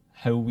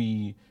 how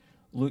we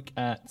look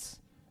at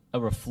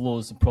our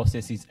flows and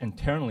processes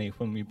internally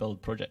when we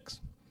build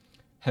projects,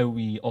 how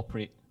we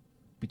operate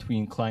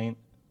between client,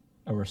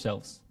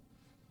 ourselves.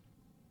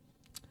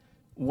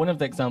 One of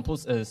the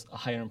examples is a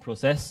hiring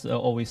process. It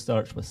always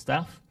starts with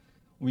staff.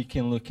 We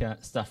can look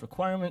at staff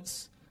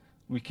requirements.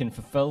 We can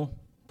fulfill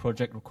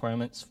project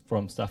requirements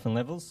from staffing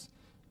levels.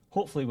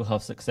 Hopefully we'll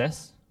have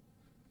success.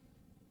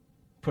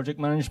 Project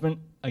management,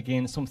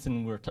 again,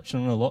 something we're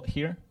touching on a lot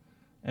here,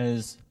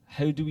 is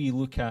how do we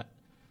look at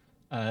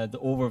the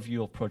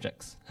overview of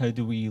projects? How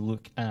do we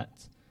look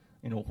at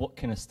what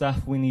kind of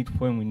staff we need,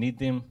 when we need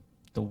them,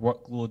 the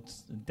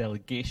workloads, the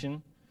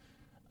delegation,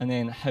 and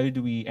then how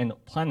do we end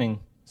up planning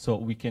so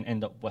we can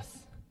end up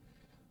with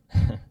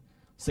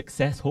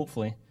success,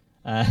 hopefully,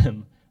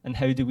 and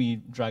how do we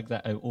drag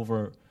that out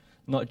over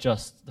not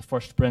just the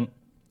first sprint,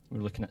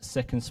 we're looking at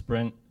second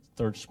sprint,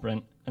 third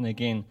sprint, and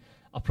again,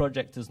 a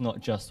project is not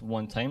just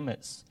one time,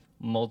 it's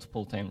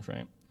multiple times,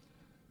 right?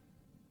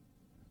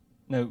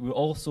 Now, we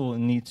also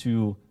need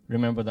to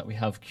remember that we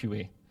have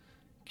QA.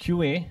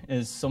 QA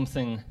is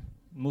something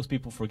most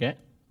people forget.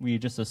 We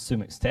just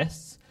assume it's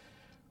tests.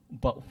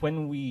 But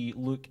when we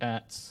look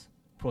at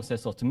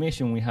process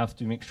automation, we have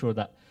to make sure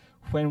that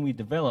when we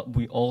develop,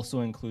 we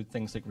also include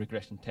things like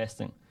regression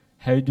testing.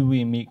 How do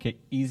we make it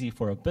easy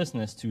for a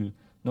business to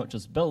not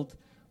just build,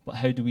 but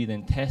how do we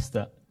then test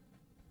that,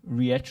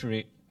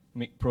 reiterate,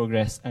 make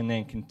progress, and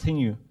then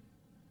continue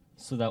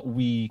so that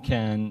we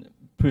can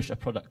push a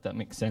product that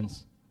makes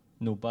sense,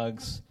 no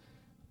bugs,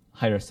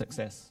 higher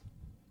success.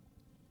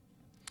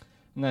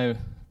 Now,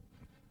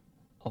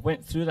 I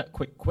went through that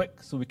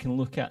quick so we can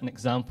look at an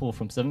example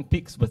from 7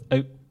 Peaks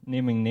without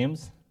naming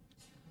names.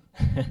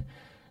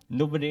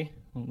 Nobody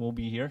will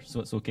be here,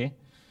 so it's okay.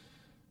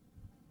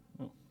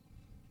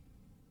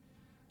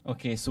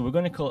 Okay, so we're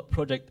going to call it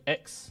Project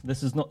X.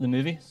 This is not the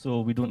movie, so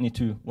we don't need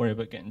to worry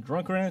about getting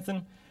drunk or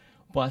anything.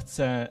 But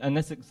in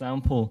this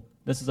example,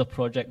 this is a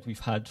project we've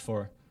had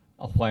for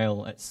a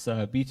while. It's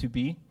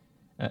B2B,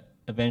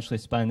 eventually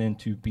spanned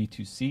into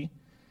B2C.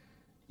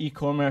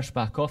 E-commerce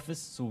back office,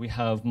 so we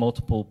have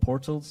multiple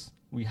portals.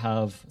 We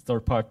have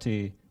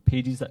third-party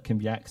pages that can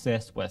be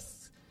accessed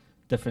with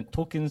different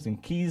tokens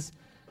and keys,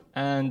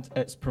 and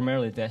it's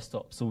primarily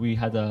desktop. So we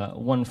had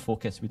one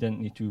focus. We didn't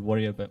need to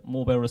worry about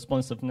mobile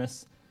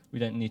responsiveness. We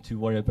didn't need to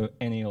worry about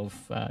any of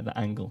the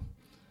angle.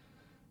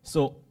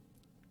 So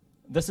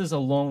this is a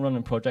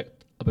long-running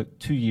project, about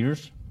 2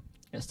 years.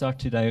 It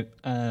started out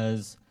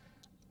as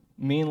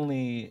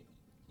mainly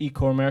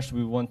e-commerce.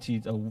 We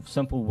wanted a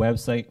simple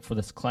website for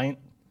this client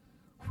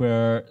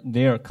where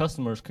their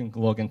customers can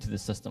log into the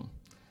system,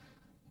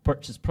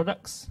 purchase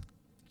products,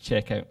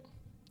 check out.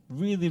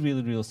 Really,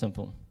 really, really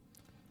simple.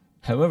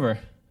 However,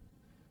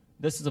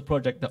 this is a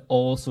project that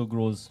also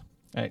grows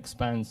and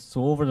expands.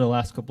 So over the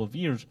last couple of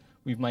years,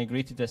 we've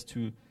migrated this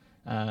to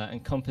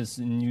encompass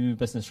new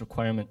business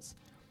requirements.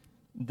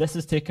 This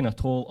has taken a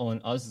toll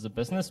on us as a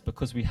business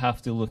because we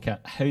have to look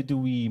at how do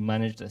we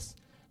manage this?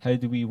 How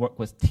do we work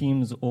with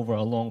teams over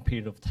a long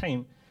period of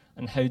time?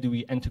 And how do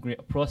we integrate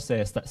a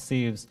process that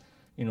saves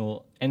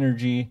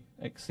energy,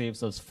 it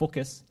saves us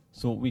focus,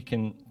 so we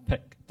can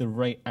pick the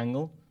right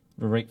angle,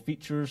 the right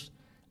features,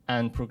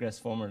 and progress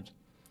forward.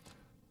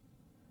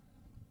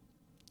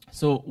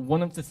 So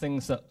one of the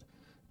things that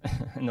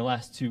in the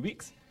last 2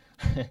 weeks,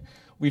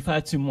 we've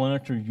had to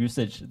monitor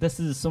usage.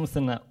 This is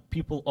something that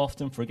people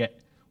often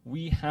forget.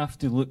 We have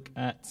to look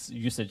at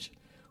usage.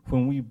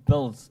 When we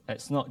build,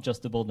 it's not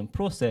just the building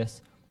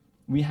process.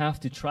 We have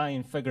to try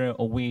and figure out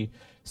a way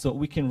so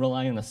we can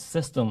rely on a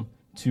system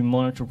to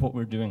monitor what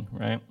we're doing,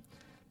 right?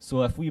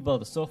 So if we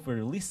build a software,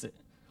 release it,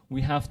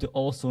 we have to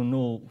also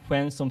know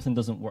when something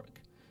doesn't work.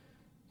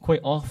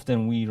 Quite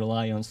often we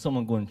rely on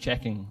someone going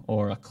checking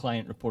or a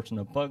client reporting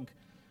a bug,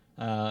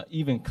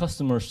 even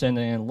customers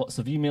sending in lots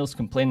of emails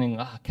complaining,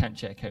 I can't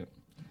check out.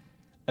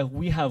 If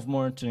we have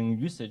monitoring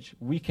usage,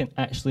 we can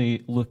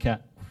actually look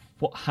at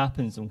what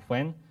happens and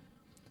when.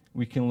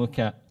 We can look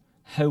at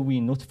how we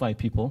notify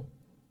people,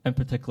 in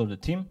particular the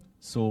team,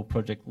 so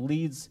project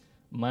leads,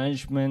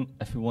 management,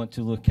 if we want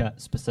to look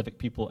at specific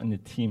people in the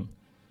team.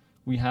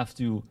 We have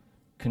to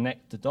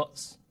connect the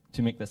dots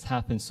to make this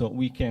happen, so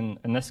we can,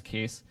 in this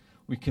case,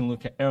 we can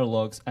look at error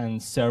logs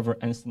and server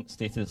instance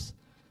status.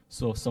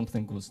 So if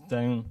something goes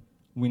down,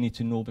 we need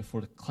to know before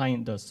the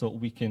client does, so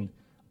we can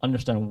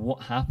understand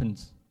what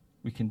happens.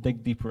 We can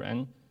dig deeper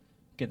in,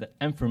 get the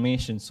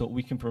information so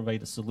we can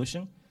provide a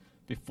solution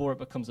before it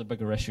becomes a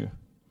bigger issue.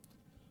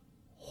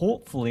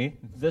 Hopefully,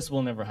 this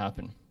will never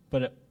happen,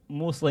 but it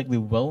most likely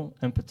will,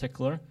 in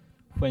particular,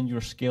 when you're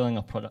scaling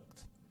a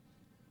product.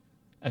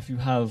 If you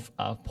have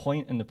a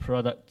point in the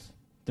product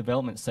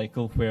development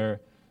cycle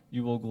where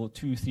you will go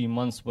 2-3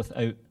 months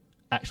without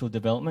actual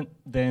development,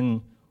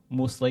 then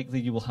most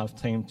likely you will have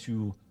time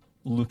to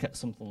look at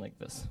something like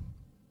this.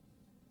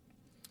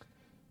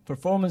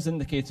 Performance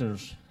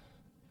indicators,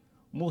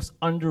 most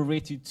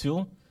underrated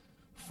tool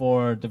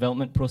for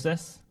development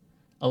process.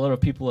 A lot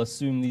of people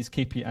assume these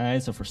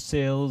KPIs are for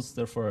sales,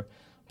 they're for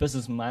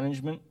business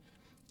management.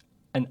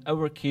 In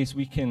our case,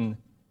 we can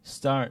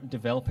start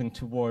developing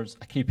towards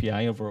a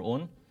KPI of our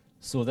own.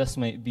 So this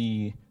might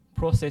be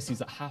processes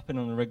that happen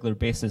on a regular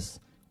basis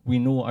we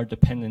know are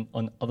dependent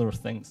on other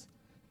things.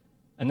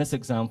 In this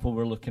example,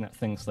 we're looking at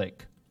things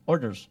like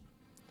orders.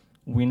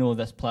 We know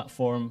this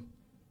platform,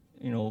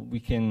 we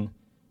can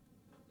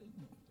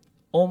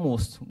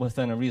almost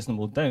within a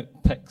reasonable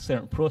doubt pick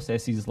certain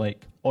processes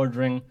like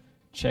ordering,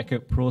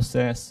 checkout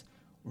process,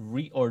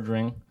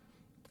 reordering.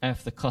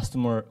 If the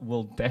customer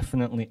will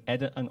definitely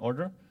edit an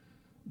order,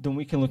 then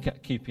we can look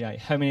at KPI.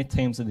 How many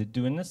times are they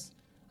doing this?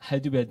 How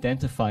do we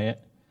identify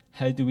it?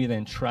 How do we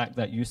then track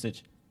that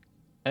usage?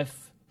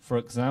 If, for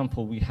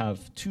example, we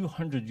have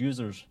 200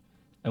 users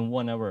in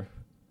 1 hour,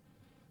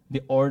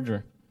 the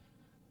order,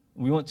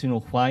 we want to know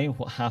why,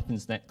 what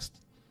happens next.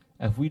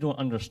 If we don't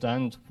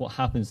understand what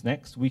happens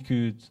next, we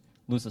could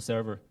lose the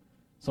server.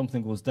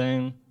 Something goes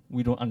down,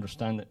 we don't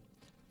understand it.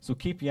 So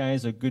KPI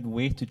is a good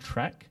way to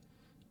track,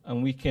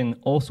 and we can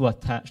also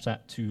attach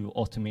that to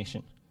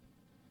automation.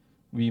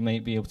 We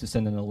might be able to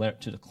send an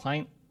alert to the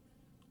client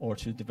or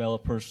to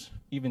developers,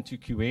 even to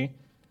QA,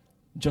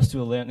 just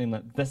to alert them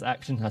that this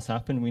action has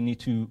happened. We need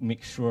to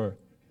make sure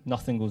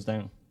nothing goes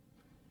down.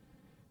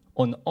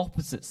 On the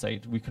opposite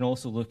side, we can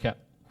also look at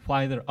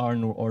why there are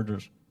no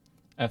orders.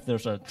 If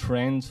there's a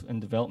trend in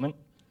development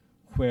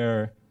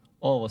where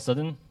all of a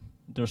sudden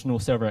there's no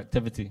server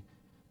activity,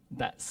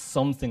 that's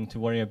something to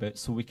worry about.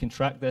 So we can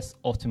track this,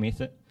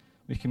 automate it.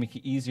 We can make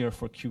it easier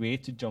for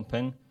QA to jump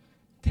in,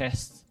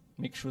 test,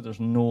 make sure there's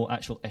no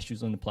actual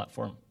issues on the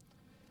platform.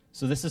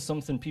 So this is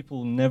something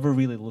people never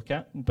really look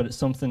at, but it's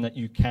something that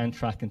you can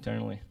track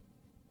internally.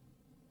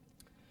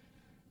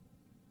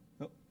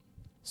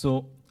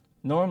 So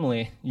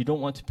normally, you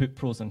don't want to put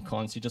pros and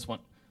cons. You just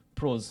want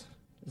pros.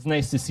 It's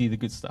nice to see the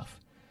good stuff.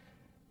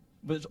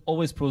 But there's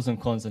always pros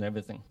and cons in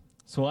everything.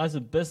 So as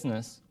a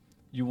business,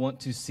 you want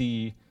to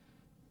see,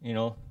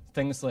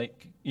 things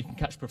like you can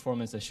catch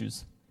performance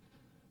issues,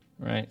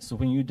 right? So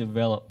when you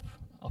develop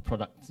a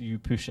product, you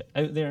push it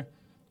out there,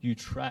 you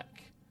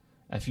track.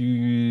 If you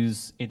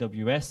use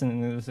AWS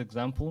in this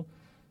example,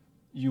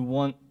 you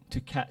want to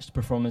catch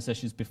performance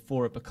issues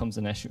before it becomes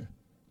an issue.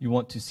 You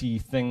want to see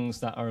things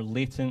that are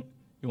latent.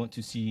 You want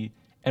to see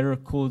error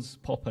codes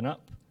popping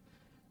up.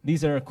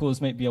 These error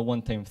codes might be a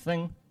one-time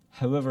thing.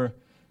 However,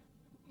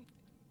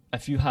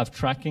 if you have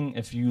tracking,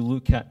 if you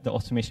look at the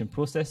automation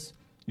process,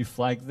 you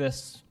flag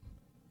this.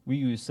 We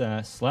use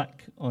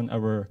Slack on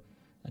our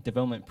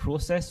development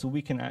process, so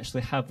we can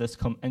actually have this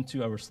come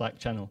into our Slack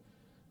channel,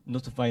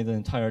 notify the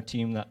entire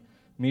team that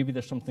maybe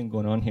there's something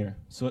going on here.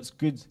 So it's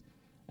good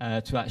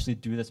to actually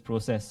do this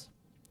process.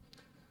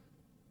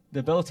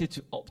 The ability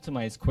to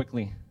optimize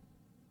quickly.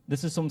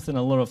 This is something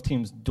a lot of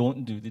teams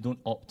don't do. They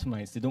don't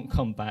optimize. They don't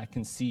come back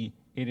and see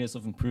areas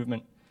of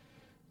improvement.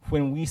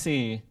 When we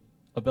say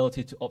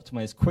ability to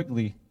optimize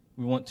quickly,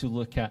 we want to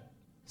look at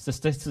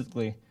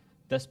statistically,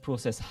 this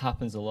process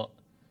happens a lot.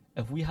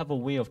 If we have a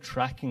way of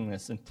tracking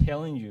this and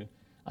telling you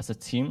as a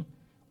team,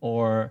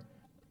 or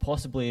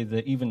possibly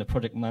even the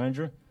project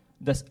manager,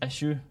 this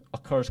issue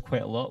occurs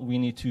quite a lot, we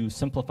need to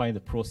simplify the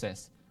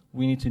process.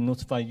 We need to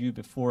notify you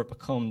before it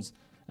becomes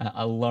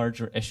a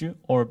larger issue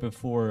or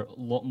before a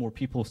lot more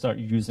people start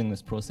using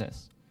this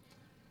process.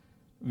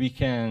 We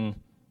can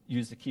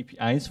use the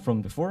KPIs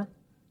from before,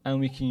 and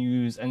we can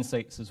use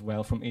insights as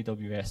well from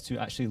AWS to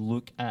actually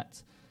look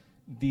at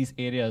these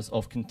areas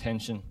of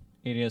contention,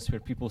 areas where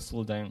people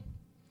slow down.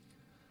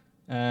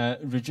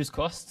 Reduce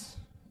costs.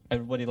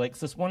 Everybody likes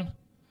this one.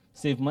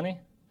 Save money.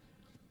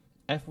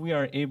 If we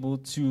are able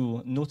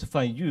to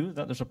notify you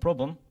that there's a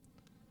problem,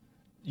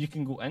 you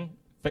can go in,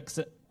 fix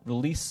it,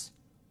 release,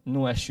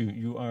 no issue.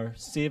 You are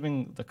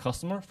saving the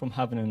customer from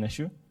having an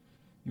issue.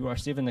 You are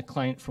saving the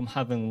client from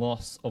having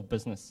loss of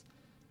business.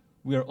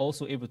 We are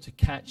also able to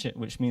catch it,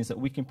 which means that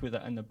we can put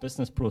that in the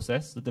business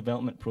process, the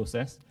development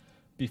process,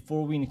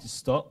 before we need to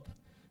stop,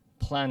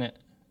 plan it,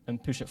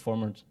 and push it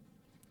forward.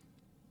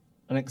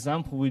 An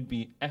example would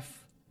be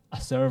if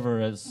a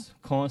server is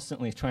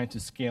constantly trying to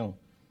scale,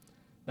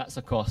 that's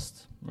a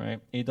cost, right?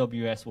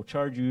 AWS will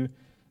charge you,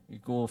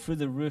 go through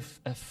the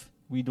roof if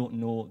we don't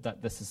know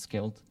that this is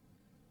scaled.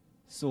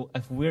 So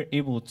if we're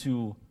able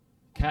to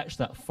catch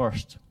that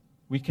first,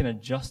 we can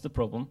adjust the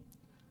problem,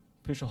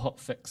 push a hot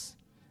fix,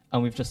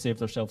 and we've just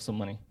saved ourselves some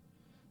money.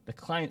 The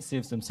client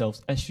saves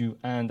themselves issue,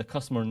 and the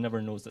customer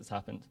never knows that's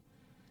happened.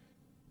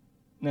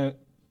 Now,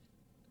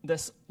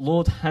 this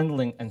load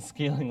handling and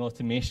scaling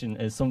automation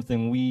is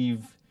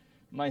something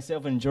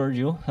myself and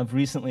Giorgio have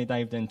recently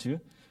dived into.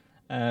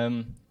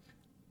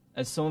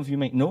 As some of you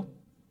might know,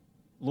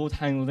 load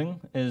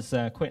handling is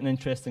quite an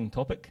interesting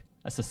topic.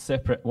 It's a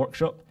separate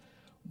workshop,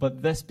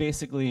 but this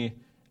basically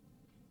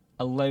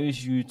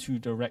allows you to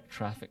direct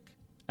traffic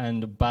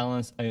and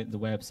balance out the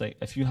website.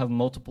 If you have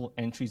multiple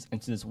entries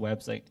into this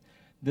website,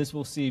 this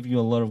will save you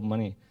a lot of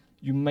money.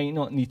 You might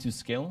not need to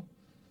scale.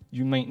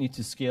 You might need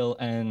to scale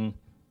in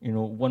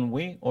one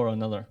way or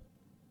another.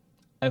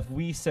 If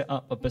we set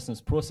up a business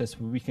process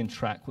where we can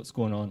track what's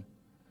going on,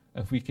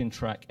 if we can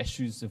track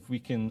issues, if we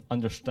can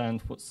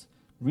understand what's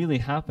really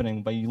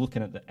happening by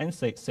looking at the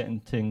insights,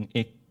 setting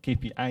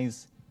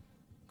KPIs,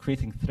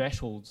 creating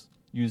thresholds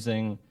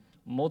using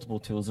multiple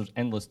tools, there's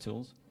endless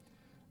tools,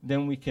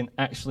 then we can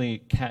actually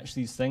catch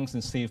these things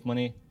and save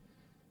money,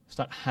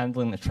 start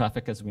handling the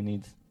traffic as we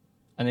need.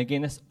 And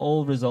again, this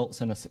all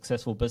results in a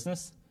successful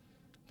business,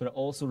 but it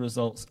also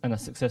results in a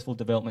successful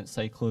development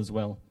cycle as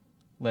well.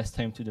 Less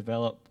time to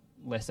develop,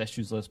 less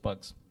issues, less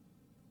bugs.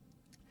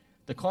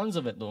 The cons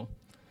of it, though,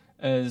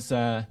 is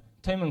time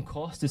and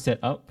cost to set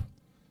up.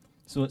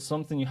 So it's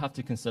something you have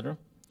to consider,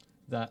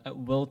 that it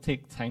will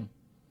take time.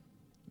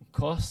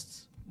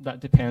 Costs, that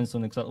depends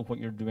on exactly what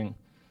you're doing.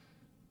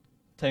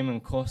 Time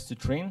and cost to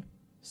train,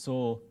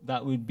 so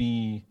that would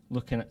be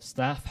looking at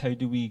staff. How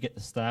do we get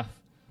the staff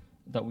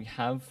that we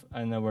have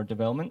in our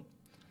development?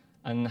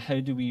 And how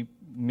do we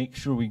make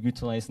sure we're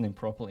utilizing them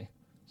properly?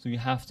 So you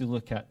have to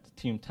look at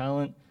team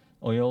talent,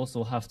 or you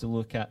also have to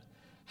look at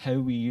how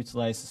we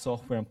utilize the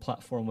software and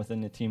platform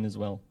within the team as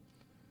well.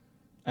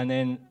 And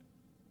then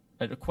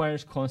it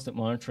requires constant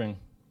monitoring.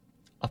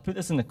 I've put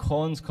this in the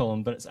cons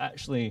column, but it's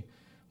actually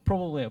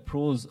probably a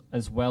pros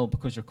as well,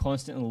 because you're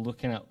constantly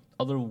looking at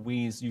other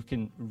ways you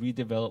can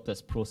redevelop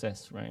this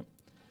process, right?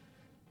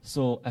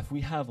 So if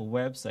we have a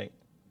website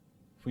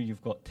where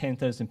you've got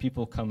 10,000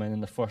 people come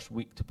in the first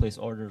week to place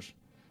orders,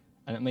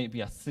 and it might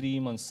be a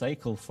 3-month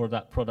cycle for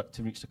that product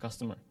to reach the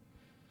customer,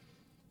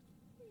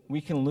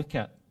 we can look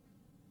at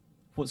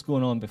what's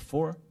going on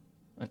before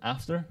and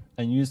after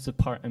and use the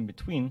part in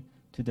between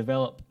to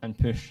develop and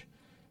push.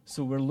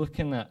 So we're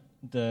looking at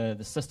the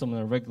system on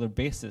a regular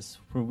basis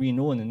where we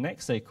know in the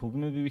next cycle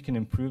maybe we can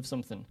improve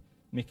something,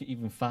 make it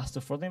even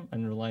faster for them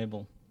and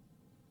reliable.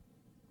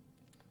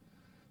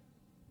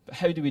 But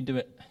how do we do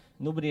it?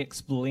 Nobody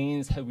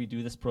explains how we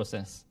do this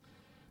process.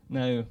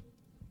 Now,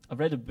 I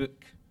read a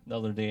book the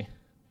other day.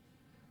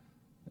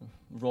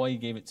 Roy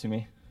gave it to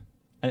me.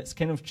 And it's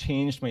kind of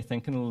changed my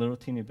thinking a little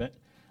teeny bit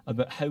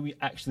about how we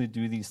actually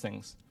do these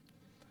things.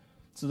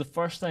 So the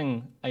first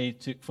thing I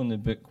took from the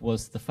book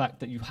was the fact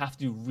that you have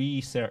to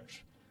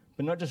research.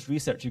 But not just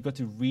research, you've got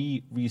to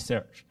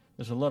research.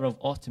 There's a lot of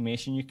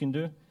automation you can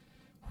do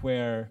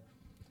where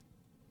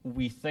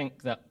we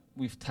think that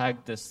we've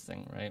tagged this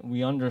thing, right?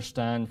 We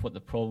understand what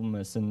the problem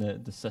is in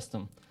the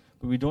system,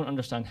 but we don't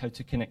understand how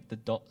to connect the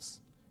dots,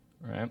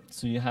 right?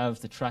 So you have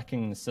the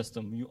tracking in the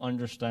system. You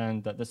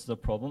understand that this is a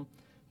problem,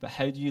 but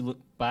how do you look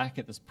back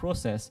at this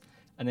process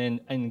and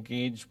then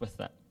engage with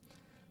that?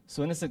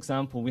 So in this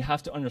example, we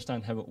have to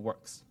understand how it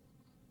works.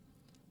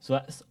 So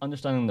that's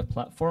understanding the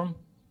platform,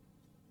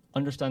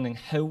 understanding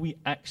how we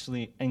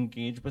actually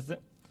engage with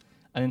it,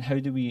 and then how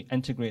do we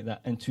integrate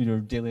that into their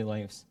daily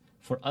lives.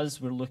 For us,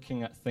 we're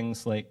looking at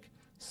things like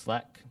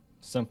Slack,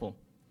 simple.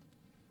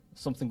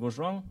 Something goes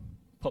wrong,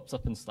 pops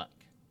up in Slack,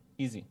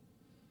 easy.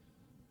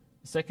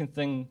 The second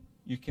thing,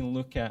 you can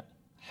look at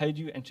how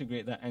do you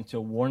integrate that into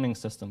a warning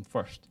system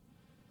first.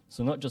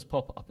 So not just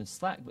pop it up in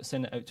Slack, but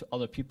send it out to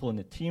other people in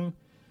the team.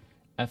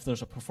 If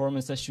there's a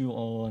performance issue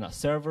on a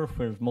server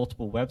where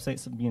multiple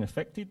websites are being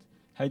affected,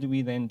 how do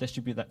we then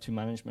distribute that to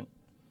management?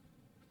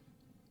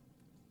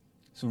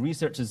 So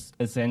research is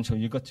essential.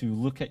 You've got to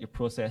look at your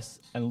process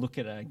and look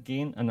at it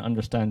again and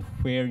understand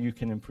where you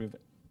can improve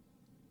it.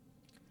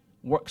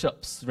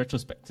 Workshops,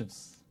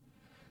 retrospectives.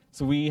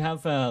 So we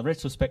have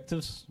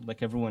retrospectives,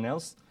 like everyone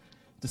else.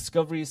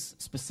 Discoveries,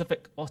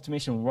 specific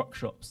automation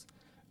workshops.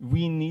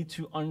 We need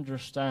to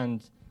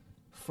understand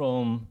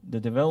from the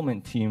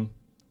development team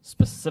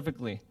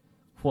specifically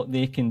what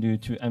they can do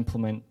to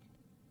implement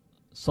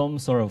some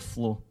sort of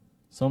flow,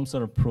 some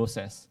sort of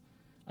process.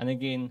 And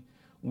again,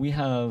 we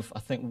have, I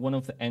think, one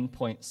of the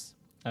endpoints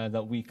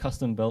that we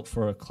custom built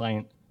for a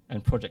client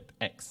in Project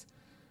X,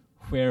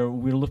 where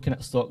we're looking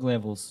at stock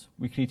levels.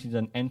 We created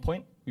an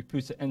endpoint, we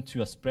put it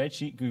into a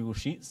spreadsheet, Google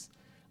Sheets,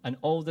 and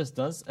all this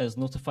does is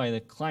notify the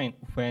client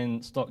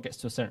when stock gets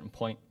to a certain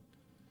point.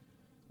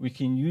 We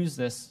can use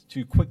this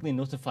to quickly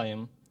notify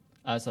him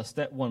as a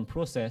step one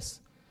process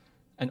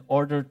in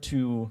order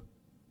to,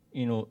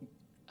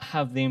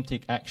 have them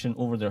take action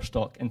over their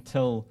stock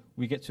until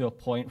we get to a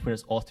point where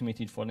it's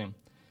automated for them.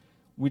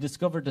 We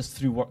discovered this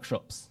through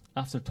workshops.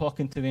 After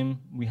talking to them,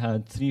 we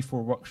had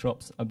 3-4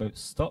 workshops about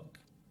stock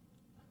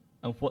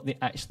and what they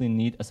actually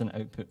need as an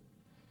output.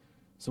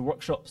 So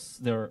workshops,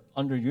 they're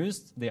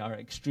underused, they are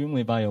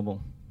extremely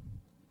valuable.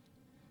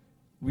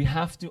 We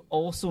have to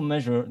also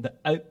measure the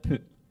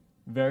output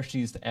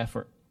versus the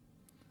effort.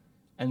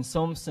 In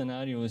some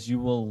scenarios, you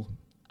will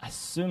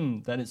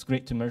assume that it's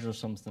great to measure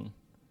something.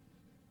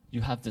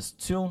 You have this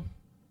tool,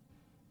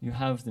 you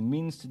have the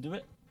means to do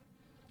it,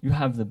 you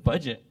have the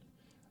budget,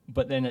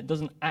 but then it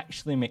doesn't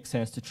actually make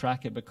sense to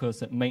track it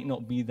because it might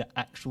not be the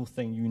actual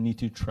thing you need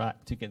to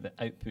track to get the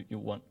output you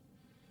want.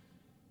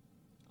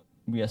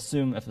 We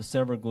assume if the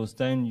server goes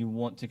down, you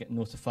want to get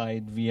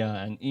notified via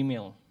an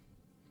email.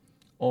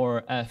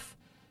 Or if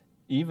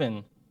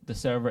even the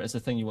server is the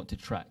thing you want to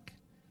track.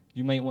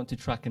 You might want to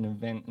track an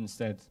event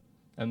instead.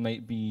 It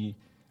might be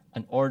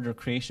an order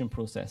creation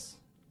process.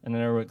 And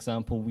in our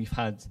example, we've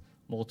had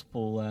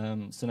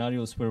multiple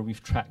scenarios where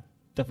we've tracked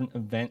different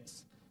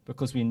events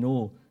because we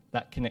know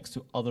that connects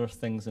to other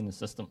things in the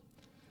system.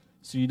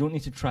 So you don't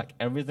need to track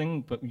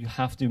everything, but you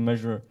have to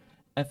measure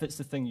if it's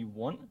the thing you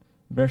want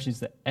versus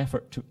the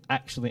effort to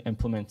actually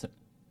implement it.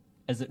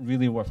 Is it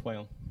really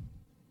worthwhile?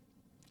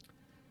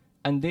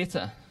 And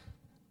data.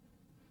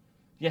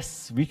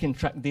 Yes, we can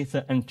track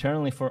data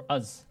internally for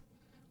us.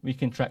 We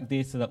can track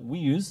data that we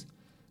use.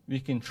 We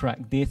can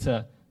track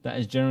data that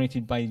is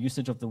generated by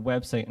usage of the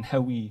website and how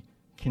we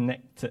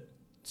connect it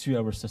to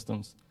our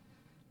systems.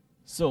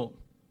 So,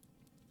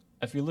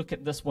 if you look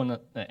at this one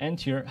at the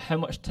end here, how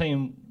much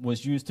time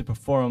was used to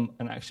perform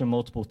an action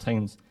multiple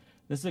times?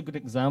 This is a good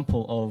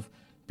example of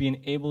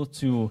being able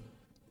to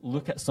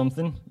look at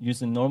something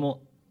using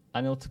normal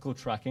analytical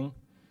tracking,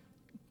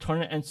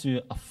 turn it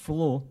into a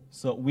flow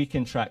so that we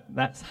can track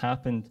that's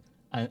happened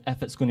and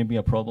if it's going to be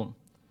a problem.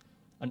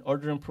 An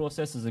ordering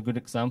process is a good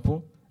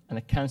example, and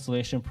a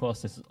cancellation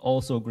process is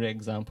also a great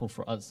example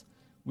for us.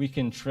 We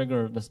can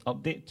trigger this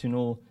update to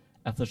know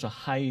if there's a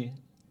high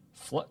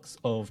flux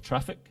of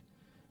traffic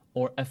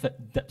or if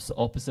it dips the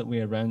opposite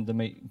way around. There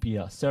might be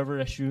a server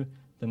issue,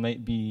 there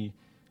might be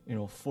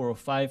 4 or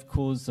 5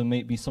 codes, there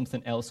might be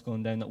something else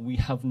going down that we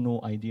have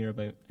no idea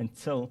about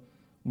until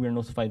we're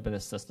notified by the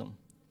system.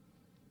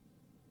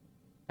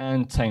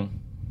 And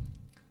time.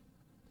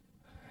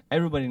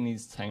 Everybody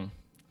needs time.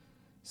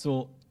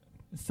 So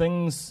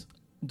things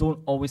don't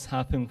always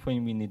happen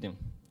when we need them.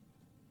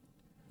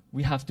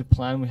 We have to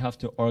plan, we have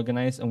to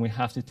organize, and we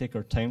have to take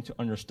our time to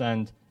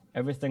understand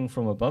everything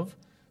from above,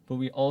 but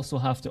we also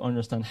have to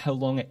understand how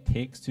long it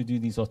takes to do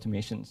these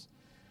automations.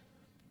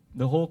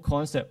 The whole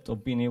concept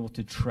of being able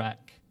to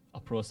track a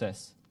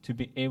process, to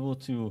be able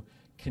to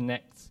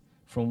connect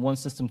from one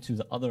system to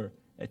the other,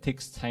 it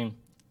takes time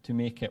to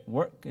make it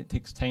work. It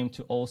takes time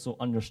to also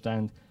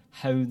understand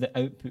how the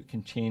output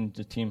can change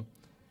the team.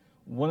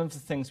 One of the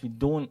things we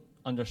don't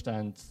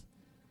understand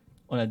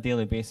on a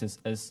daily basis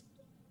is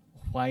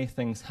why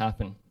things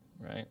happen,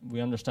 right?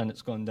 We understand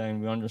it's gone down,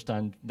 we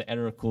understand the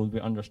error code, we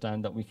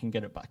understand that we can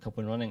get it back up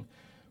and running.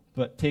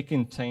 But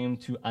taking time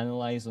to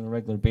analyze on a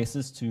regular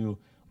basis to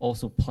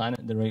also plan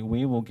it the right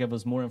way will give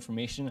us more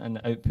information and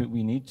the output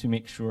we need to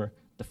make sure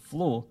the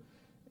flow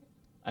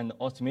and the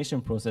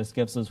automation process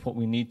gives us what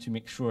we need to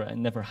make sure it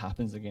never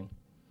happens again.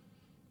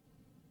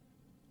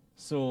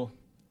 So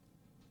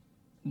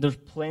there's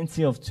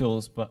plenty of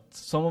tools, but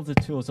some of the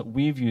tools that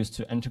we've used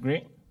to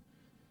integrate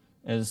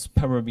is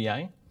Power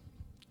BI.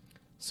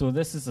 So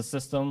this is a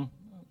system,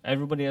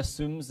 everybody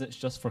assumes it's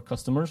just for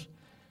customers.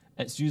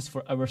 It's used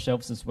for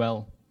ourselves as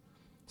well.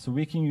 So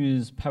we can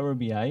use Power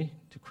BI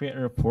to create a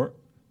report,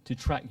 to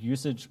track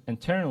usage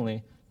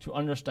internally, to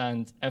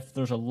understand if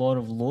there's a lot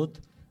of load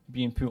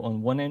being put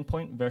on one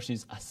endpoint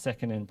versus a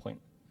second endpoint.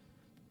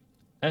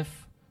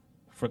 If,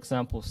 for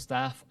example,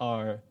 staff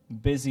are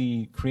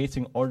busy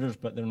creating orders,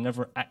 but they're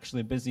never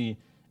actually busy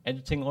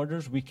editing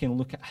orders, we can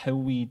look at how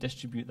we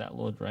distribute that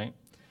load, right?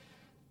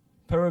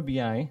 Power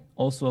BI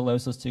also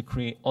allows us to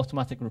create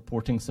automatic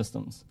reporting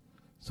systems.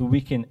 So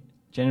we can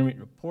generate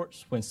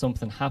reports when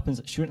something happens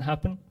that shouldn't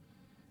happen,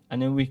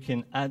 and then we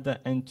can add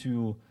that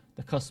into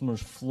the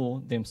customer's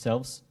flow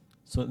themselves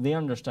so that they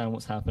understand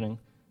what's happening,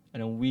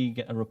 and then we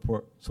get a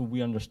report so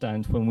we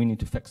understand when we need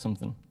to fix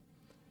something.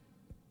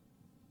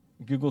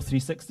 Google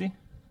 360,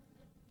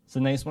 it's a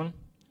nice one.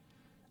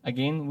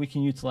 Again, we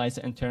can utilize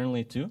it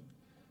internally too.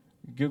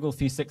 Google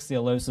 360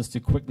 allows us to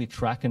quickly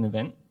track an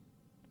event.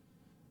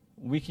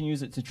 We can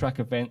use it to track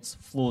events,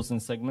 flows,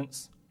 and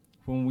segments.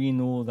 When we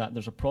know that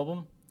there's a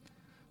problem,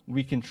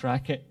 we can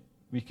track it,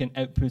 we can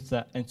output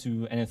that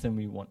into anything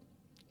we want.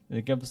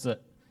 It gives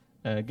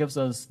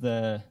us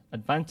the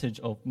advantage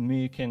of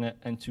making it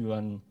into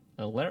an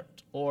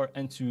alert or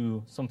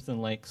into something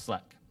like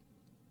Slack.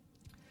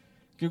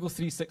 Google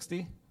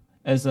 360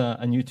 is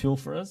a new tool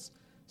for us,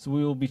 so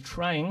we will be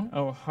trying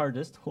our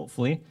hardest,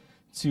 hopefully,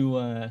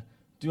 to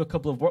do a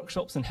couple of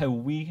workshops on how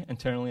we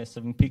internally at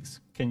 7 Peaks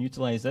can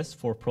utilize this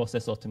for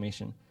process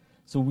automation.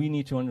 So we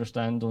need to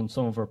understand on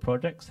some of our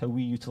projects how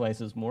we utilize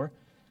this more.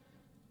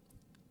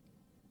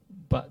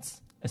 But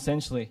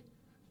essentially,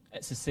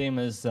 it's the same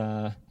as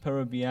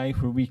Power BI,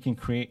 where we can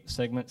create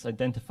segments,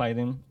 identify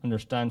them,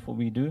 understand what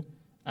we do,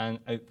 and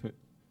output.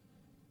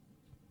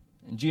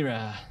 And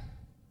Jira,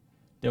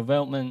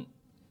 development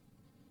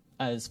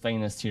at its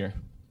finest here.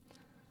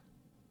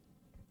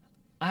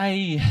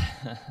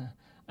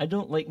 I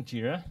don't like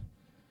Jira,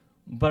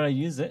 but I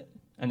use it,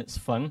 and it's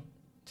fun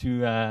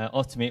to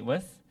automate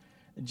with.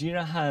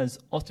 Jira has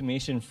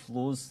automation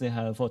flows, they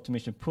have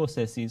automation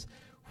processes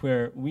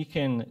where we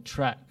can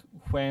track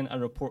when a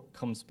report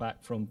comes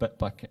back from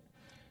Bitbucket.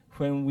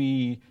 When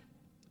we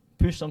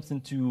push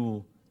something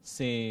to,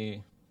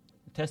 say,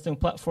 testing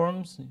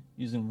platforms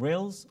using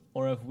Rails,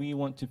 or if we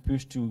want to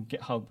push to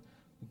GitHub,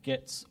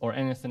 Git, or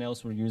anything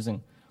else we're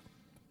using.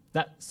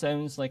 That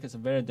sounds like it's a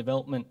very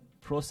development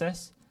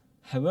process.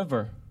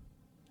 However,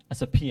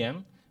 as a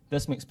PM,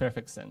 this makes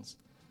perfect sense.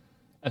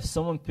 If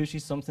someone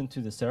pushes something to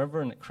the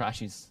server and it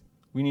crashes,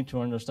 we need to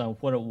understand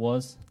what it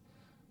was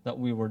that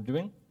we were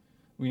doing.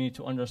 We need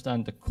to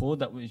understand the code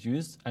that was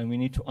used, and we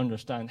need to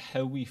understand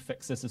how we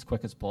fix this as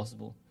quick as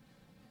possible.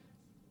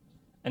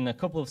 In a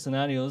couple of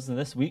scenarios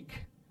this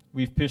week,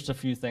 we've pushed a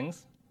few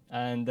things,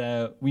 and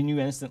we knew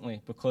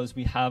instantly because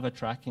we have a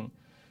tracking.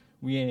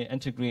 We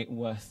integrate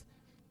with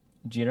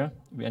Jira,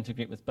 we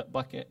integrate with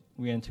Bitbucket,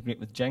 we integrate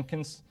with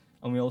Jenkins,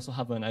 and we also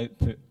have an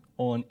output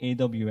on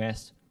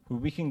AWS where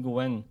we can go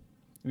in,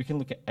 we can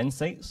look at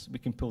insights, we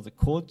can pull the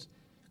code,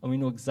 and we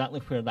know exactly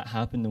where that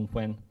happened and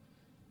when.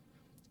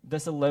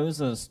 This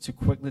allows us to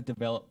quickly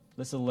develop.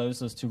 This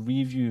allows us to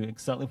review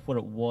exactly what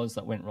it was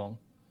that went wrong.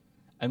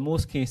 In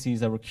most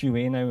cases, our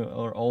QA now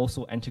are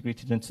also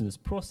integrated into this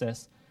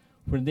process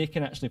where they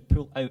can actually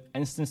pull out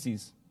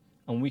instances,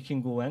 and we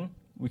can go in,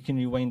 we can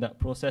rewind that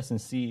process and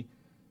see,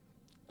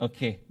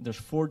 okay, there's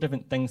 4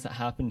 different things that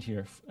happened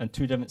here and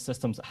 2 different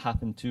systems that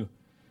happened too,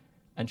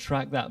 and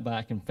track that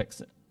back and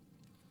fix it.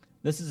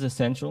 This is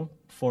essential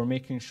for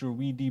making sure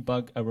we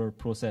debug our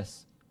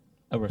process,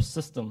 our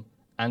system,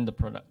 and the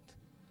product.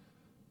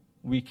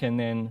 We can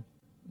then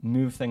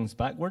move things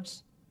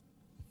backwards,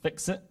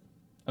 fix it,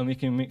 and we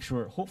can make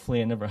sure,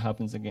 hopefully, it never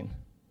happens again.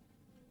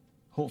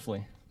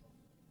 Hopefully.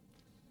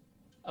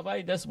 I've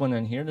added this one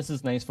in here. This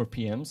is nice for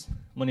PMs.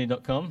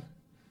 Money.com.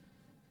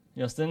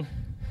 Justin.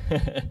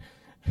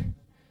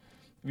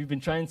 We've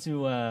been trying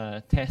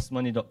to test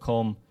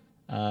Money.com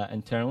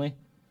internally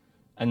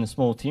in a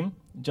small team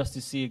just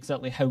to see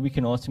exactly how we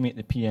can automate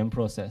the PM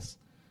process.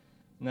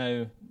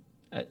 Now,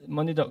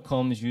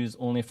 Money.com is used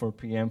only for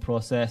PM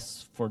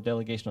process, for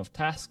delegation of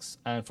tasks,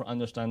 and for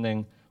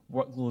understanding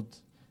workload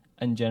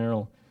in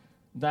general.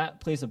 That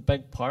plays a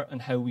big part in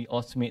how we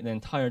automate the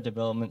entire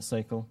development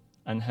cycle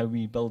and how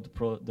we build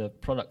the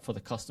product for the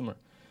customer.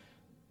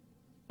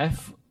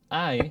 If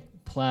I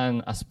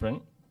plan a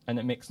sprint and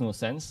it makes no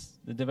sense,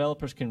 the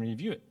developers can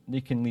review it. They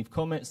can leave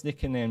comments, they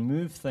can then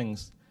move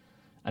things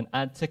and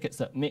add tickets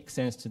that make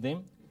sense to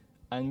them,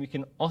 and we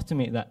can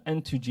automate that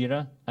into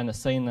Jira and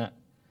assign that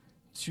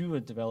to a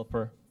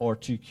developer or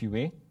to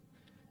QA,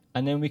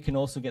 and then we can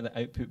also get the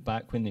output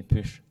back when they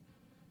push.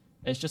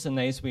 It's just a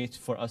nice way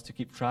for us to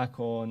keep track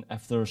on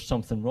if there's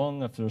something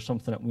wrong, if there's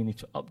something that we need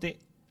to update,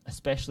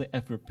 especially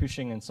if we're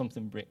pushing and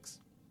something breaks.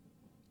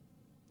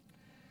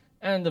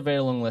 And a very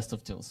long list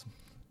of tools.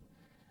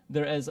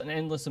 There is an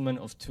endless amount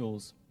of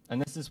tools,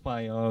 and this is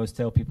why I always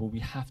tell people we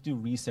have to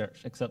research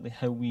exactly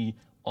how we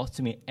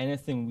automate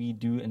anything we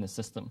do in the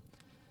system.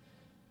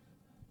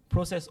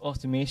 Process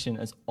automation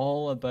is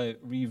all about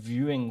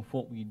reviewing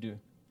what we do.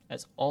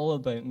 It's all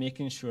about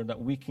making sure that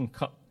we can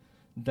cut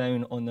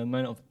down on the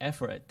amount of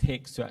effort it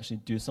takes to actually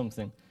do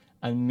something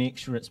and make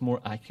sure it's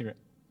more accurate.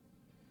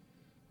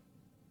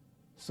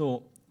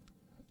 So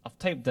I've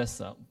typed this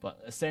up, but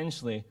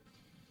essentially,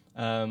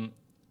 the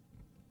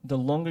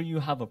longer you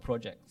have a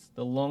project,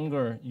 the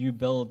longer you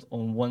build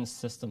on one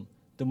system,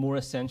 the more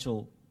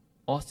essential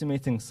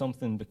automating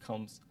something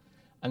becomes.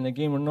 And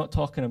again, we're not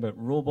talking about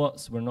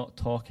robots, we're not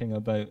talking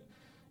about,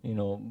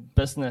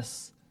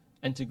 business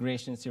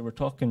integrations here. We're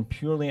talking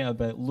purely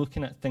about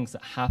looking at things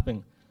that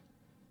happen.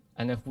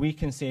 And if we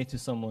can say to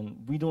someone,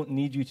 we don't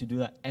need you to do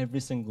that every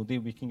single day,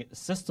 we can get the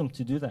system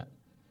to do that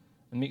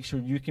and make sure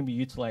you can be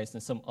utilized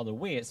in some other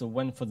way. It's a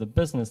win for the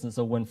business, it's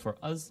a win for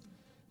us,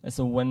 it's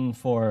a win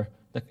for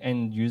the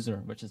end user,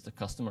 which is the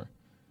customer.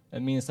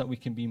 It means that we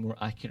can be more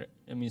accurate.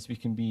 It means we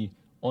can be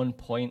on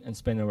point and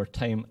spend our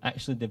time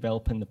actually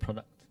developing the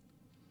product.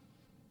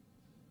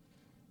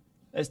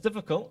 It's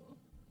difficult.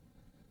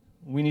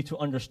 We need to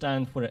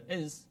understand what it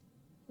is,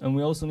 and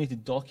we also need to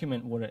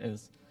document what it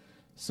is.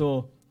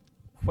 So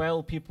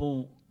while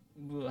people,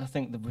 I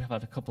think that we've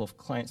had a couple of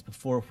clients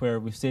before where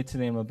we've said to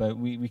them about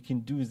we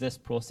can do this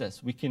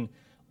process. We can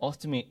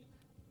automate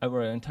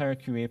our entire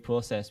QA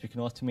process. We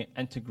can automate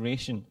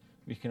integration.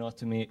 We can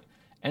automate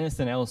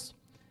anything else.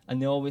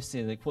 And they always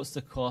say, like, what's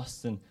the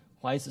cost and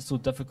why is it so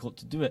difficult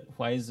to do it?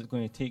 Why is it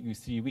going to take you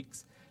 3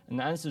 weeks? And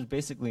the answer is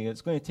basically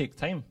it's going to take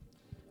time.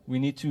 We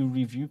need to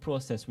review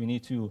process. We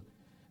need to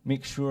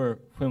make sure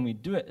when we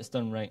do it, it's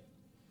done right.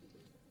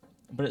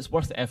 But it's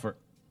worth the effort.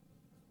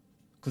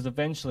 Because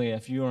eventually,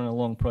 if you're on a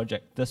long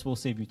project, this will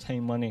save you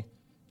time, money.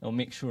 It'll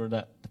make sure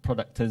that the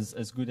product is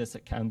as good as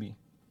it can be.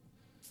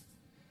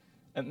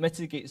 It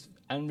mitigates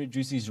and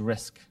reduces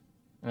risk.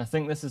 And I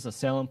think this is a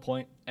selling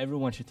point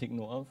everyone should take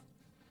note of.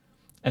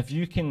 If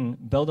you can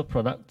build a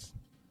product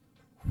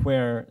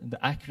where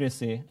the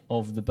accuracy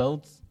of the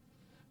build,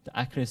 the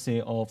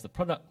accuracy of the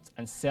product,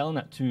 and selling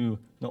it to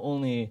not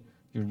only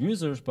your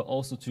users, but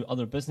also to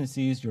other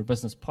businesses, your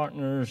business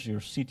partners, your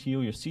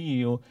CTO, your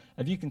CEO,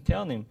 if you can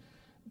tell them,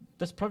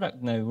 this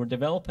product now, we're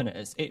developing it,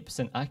 it's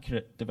 8%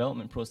 accurate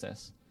development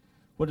process.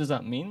 What does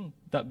that mean?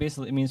 That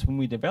basically means when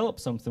we develop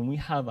something, we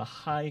have a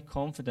high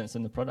confidence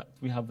in the product.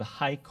 We have the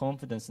high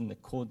confidence in the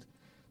code.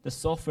 The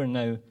software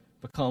now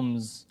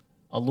becomes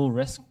a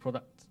low-risk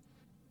product.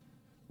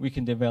 We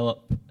can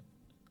develop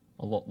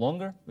a lot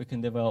longer, we can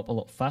develop a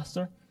lot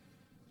faster,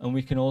 and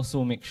we can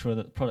also make sure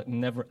that the product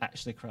never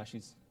actually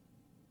crashes.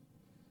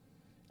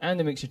 And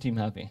it makes your team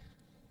happy.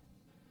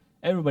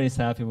 Everybody's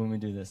happy when we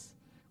do this.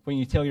 When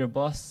you tell your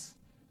boss,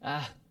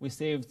 we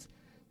saved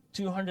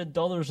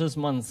 $200 this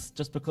month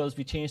just because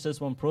we changed this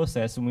one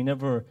process and we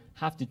never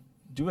have to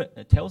do it.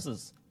 It tells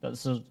us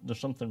that there's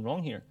something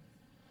wrong here.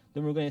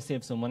 Then we're going to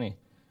save some money.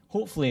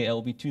 Hopefully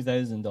it'll be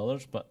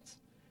 $2,000, but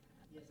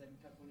yes, I'm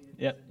calculating.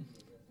 Yep.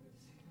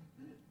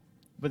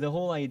 But the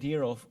whole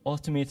idea of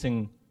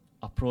automating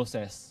a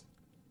process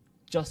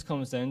just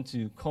comes down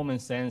to common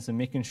sense and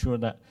making sure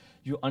that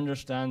you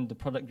understand the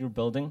product you're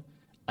building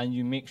and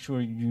you make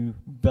sure you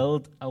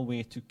build a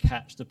way to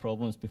catch the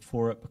problems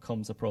before it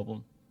becomes a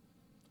problem.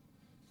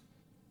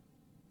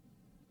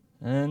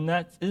 And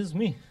that is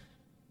me.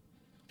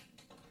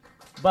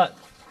 But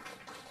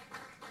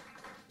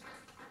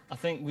I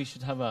think we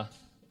should have a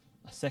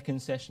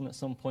second session at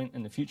some point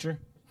in the future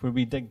where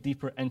we dig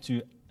deeper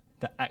into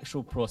the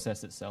actual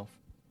process itself.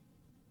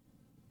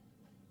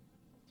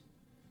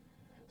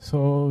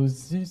 So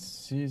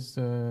this is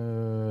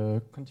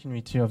a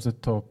continuity of the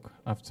talk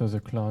after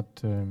the cloud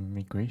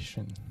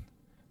migration.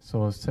 So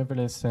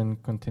serverless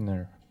and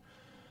container.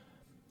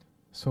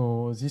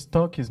 So this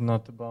talk is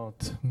not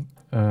about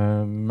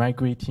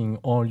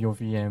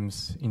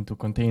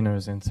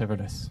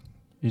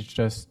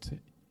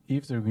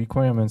if the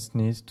requirements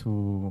leads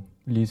to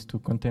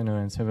container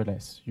and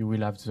serverless, you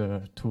will have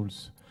the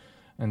tools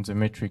and the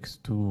metrics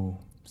to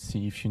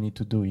see if you need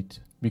to do it,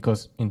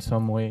 because in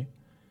some way,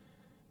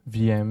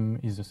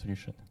 VM is the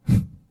solution.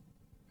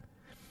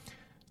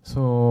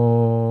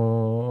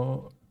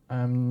 So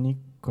I'm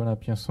Nicolas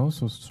Pienson,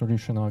 so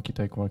solution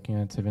architect working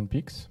at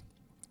 7px.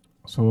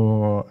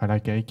 So I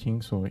like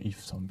hiking, so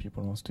if some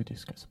people want to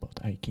discuss about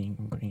hiking,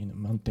 going in the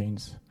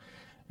mountains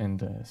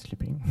and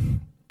sleeping,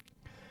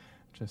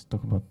 just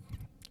talk about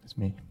with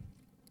me.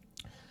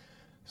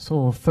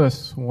 So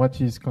first,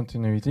 what is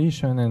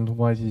containerization and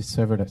what is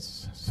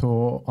serverless?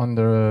 So on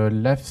the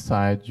left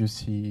side, you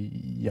see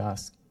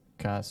YAS,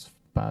 CAS,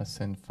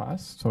 PAS, and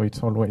FAS. So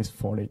it's always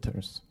 4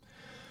 letters.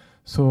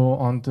 So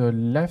on the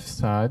left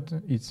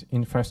side, it's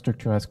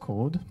infrastructure as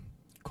code,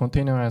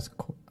 container as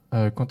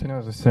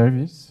a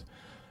service,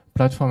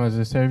 platform as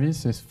a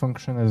service, is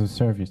function as a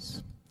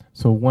service.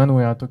 So when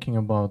we are talking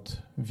about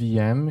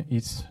VM,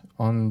 it's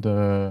on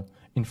the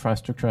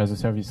infrastructure as a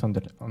service on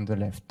the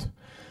left.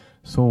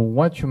 So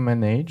what you're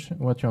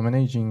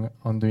managing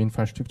on the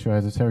infrastructure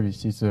as a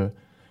service is the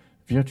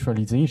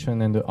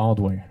virtualization and the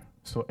hardware.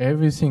 So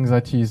everything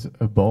that is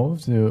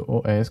above the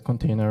OS,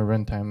 container,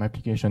 runtime,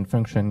 application,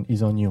 function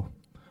is on you.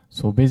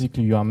 So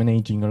basically you are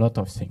managing a lot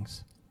of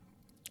things.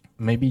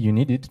 Maybe you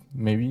need it,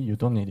 maybe you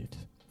don't need it.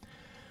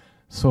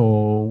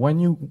 So when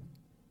you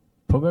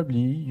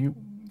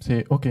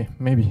say, okay,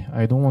 maybe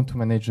I don't want to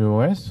manage the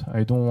OS,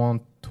 I don't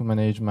want to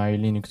manage my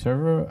Linux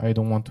server, I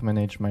don't want to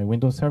manage my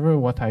Windows server,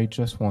 what I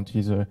just want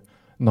is a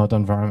node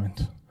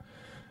environment.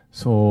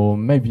 So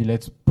maybe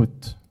let's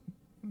put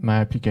my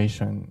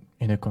application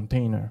in a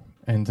container,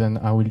 and then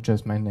I will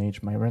just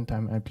manage my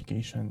runtime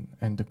application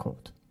and the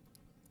code.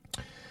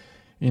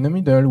 In the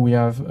middle, we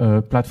have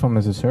a platform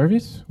as a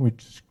service,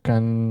 which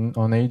can,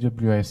 on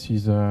AWS,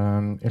 is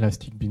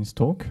Elastic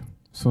Beanstalk.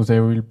 So they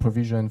will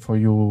provision for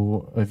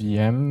you a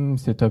VM,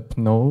 set up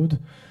node.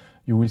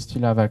 You will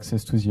still have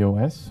access to the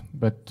OS,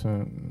 but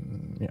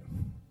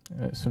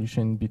a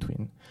solution in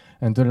between.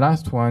 And the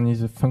last one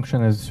is a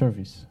function as a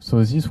service.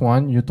 So this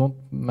one, you don't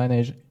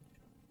manage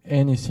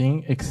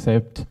anything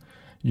except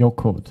your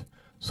code.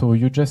 So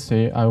you just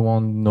say, I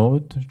want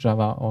Node,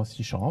 Java, or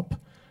C#.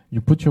 You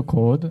put your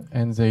code,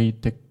 and they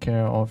take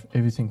care of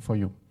everything for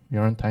you.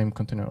 Your runtime,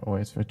 container,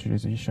 OS,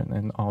 virtualization,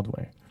 and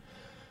hardware.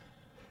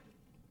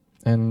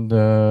 And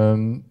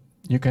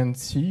you can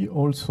see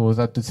also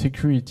that the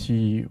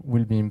security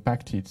will be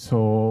impacted.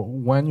 So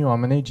when you are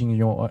managing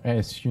your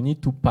OS, you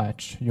need to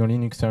patch your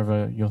Linux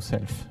server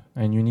yourself.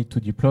 And you need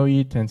to deploy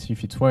it and see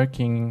if it's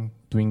working,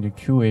 doing the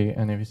QA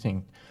and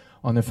everything.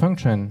 On a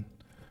function,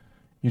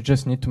 you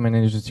just need to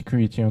manage the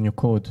security on your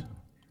code,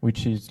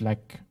 which is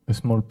like a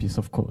small piece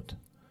of code.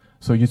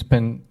 So you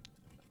spend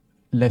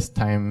less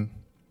time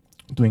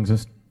doing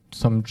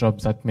some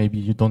jobs that maybe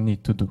you don't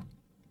need to do.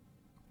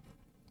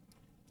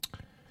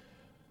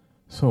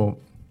 So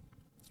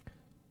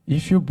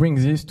if you bring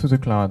this to the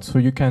cloud, so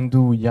you can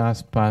do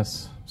YAS,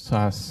 PAS,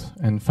 SAS,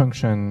 and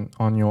function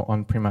on your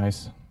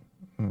on-premise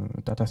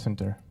data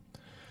center.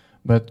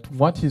 But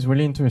what is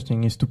really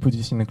interesting is to put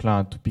this in the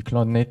cloud, to be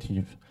cloud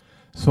native.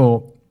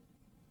 So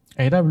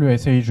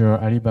AWS, Azure,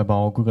 Alibaba,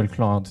 or Google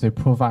Cloud, they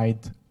provide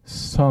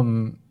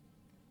some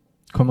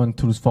common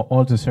tools for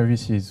all the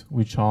services,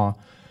 which are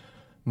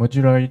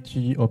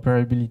modularity,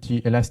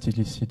 operability,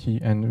 elasticity,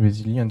 and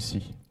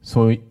resiliency.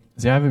 So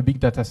they have a big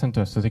data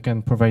center, so they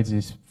can provide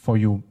this for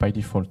you by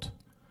default.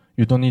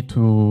 You don't need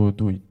to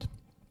do it.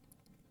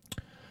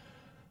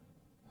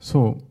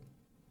 So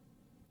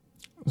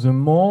the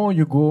more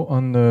you go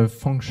on the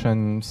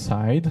function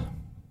side,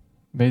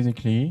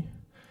 basically,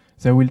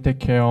 they will take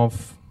care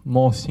of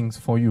more things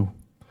for you.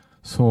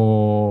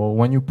 So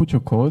when you put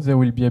your code, they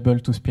will be able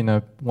to spin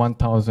up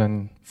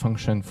 1,000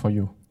 functions for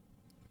you.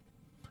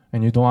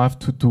 And you don't have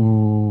to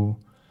do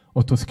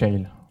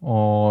autoscale,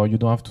 or you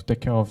don't have to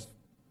take care of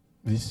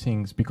these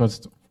things,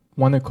 because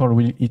when a call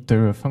will hit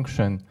the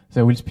function,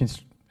 they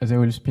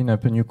will spin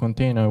up a new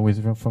container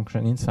with the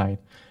function inside.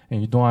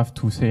 And you don't have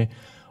to say,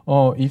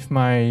 oh, if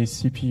my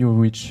CPU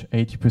reach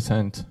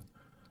 80%,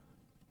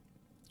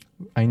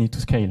 I need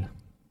to scale.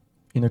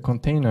 In a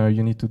container,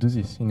 you need to do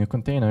this. In a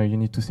container, you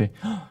need to say,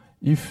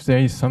 if there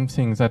is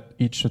something that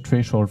hits a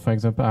threshold, for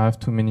example, I have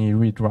too many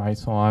read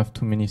writes or I have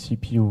too many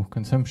CPU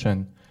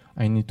consumption,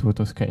 I need to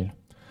autoscale.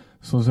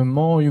 So the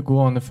more you go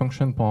on the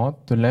function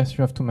part, the less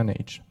you have to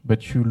manage,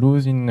 but you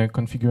lose in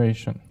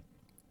configuration.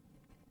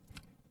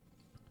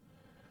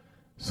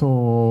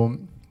 So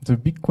the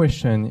big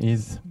question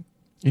is,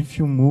 if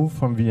you move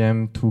from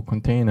VM to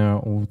container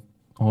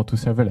or to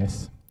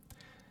serverless,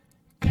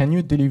 can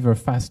you deliver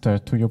faster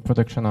to your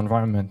production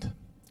environment?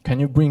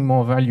 Can you bring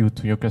more value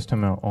to your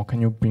customer, or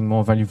can you bring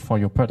more value for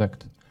your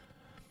product?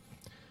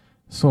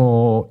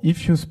 So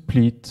if you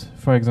split,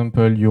 for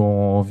example,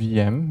 your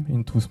VM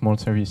into small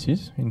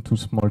services, into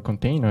small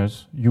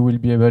containers, you will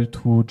be able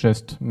to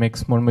just make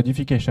small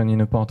modification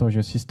in a part of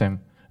your system,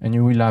 and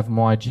you will have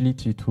more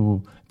agility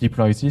to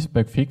deploy this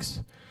bug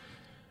fix,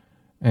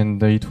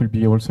 and it will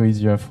be also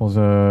easier for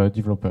the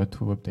developer to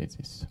update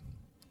this.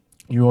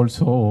 you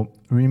also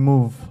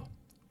remove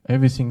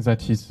everything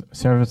that is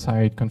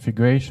server-side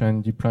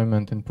configuration,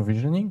 deployment, and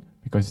provisioning,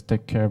 because it's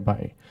taken care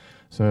by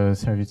the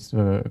service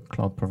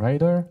cloud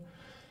provider.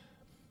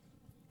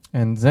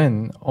 And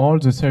then all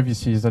the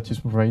services that is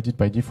provided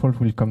by default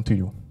will come to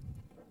you.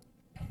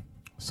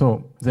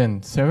 So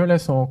then,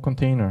 serverless or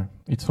container?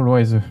 It's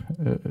always a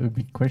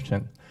big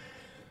question,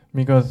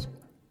 because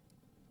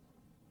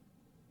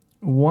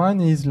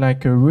one is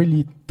like a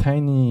really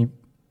tiny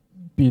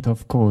bit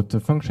of code. The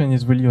function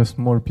is really a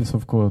small piece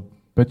of code,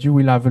 but you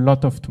will have a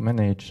lot of to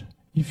manage.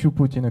 If you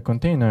put in a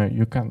container,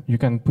 you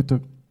can put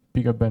a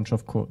bigger bunch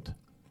of code.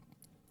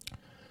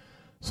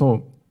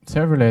 So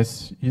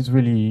serverless is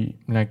really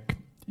like,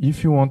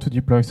 if you want to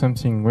deploy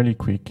something really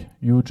quick,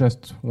 you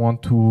just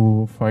want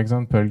to, for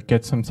example,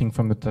 get something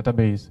from the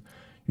database,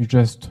 you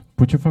just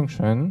put your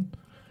function,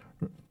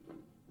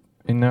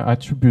 in an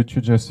attribute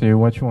you just say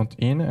what you want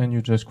in, and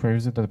you just query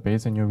the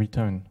database and you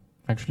return.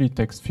 Actually it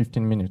takes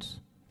 15 minutes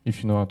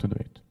if you know how to do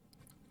it.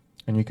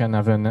 And you can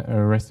have a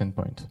REST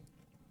endpoint.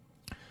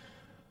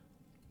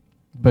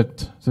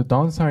 But the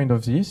downside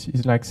of this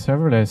is like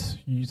serverless,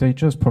 they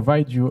just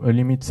provide you a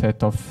limit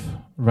set of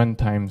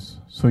runtimes.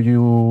 So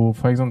you,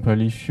 for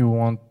example, if you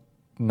want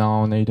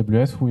now on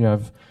AWS, we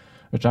have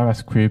a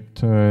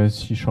JavaScript,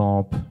 C#,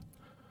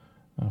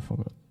 I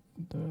forgot,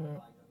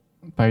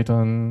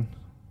 Python,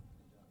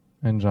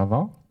 and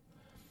Java.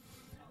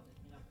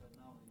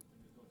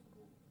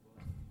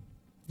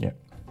 Yeah.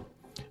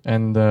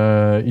 And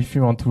if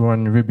you want to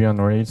run Ruby on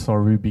Rails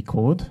or Ruby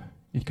code,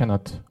 it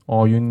cannot,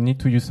 or you need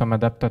to use some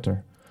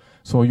adapter.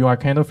 So you are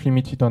kind of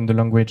limited on the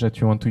language that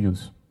you want to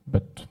use,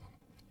 but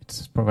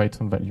it provides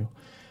some value.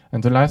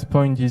 And the last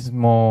point is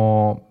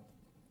more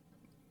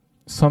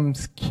some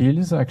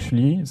skills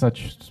actually that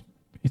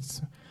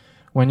it's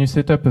when you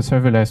set up a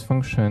serverless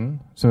function,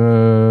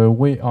 the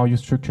way how you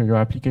structure your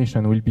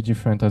application will be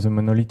different as a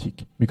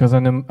monolithic. Because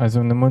as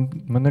a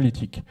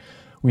monolithic,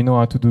 we know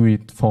how to do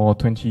it for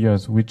 20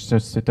 years. We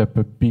just set up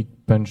a big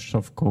bunch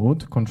of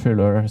code,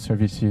 controller,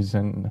 services,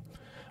 and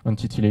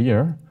entity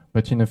layer.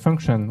 But in a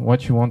function,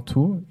 what you want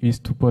to is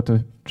to put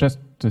just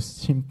a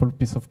simple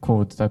piece of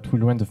code that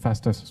will run the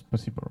fastest as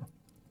possible.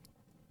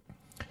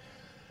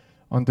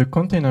 On the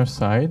container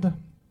side,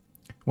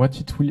 what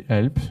it will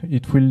help,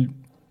 it will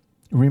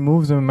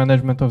remove the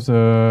management of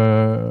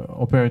the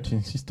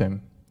operating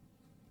system.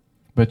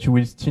 But you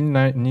will still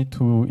need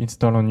to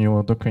install on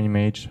your Docker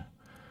image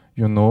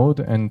your node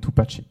and to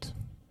patch it.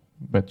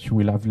 But you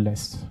will have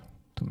less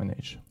to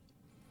manage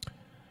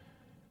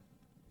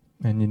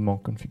and need more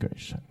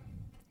configuration.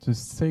 The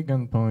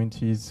second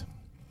point is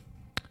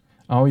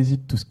how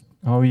it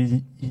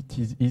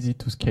is easy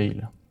to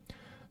scale.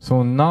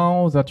 So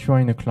now that you are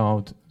in a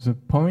cloud, the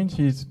point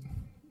is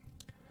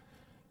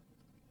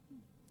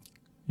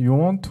you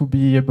want to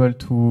be able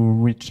to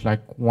reach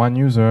like 1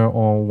 user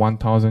or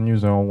 1,000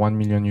 user or 1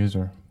 million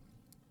user.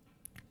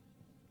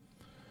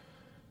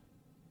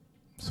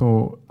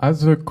 So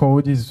as the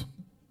code is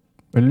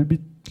a little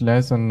bit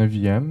less than a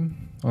VM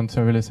on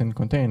serverless and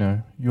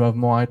container, you have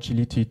more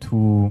agility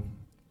to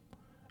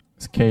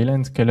scale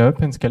and scale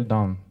up and scale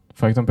down.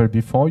 For example,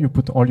 before you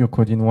put all your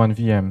code in one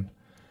VM,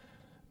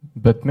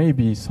 but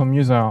maybe some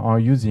users are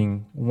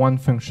using one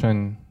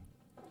function,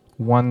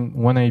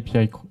 one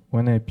API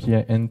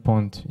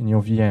endpoint in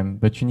your VM,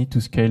 but you need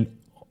to scale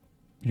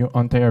your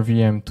entire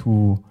VM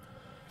to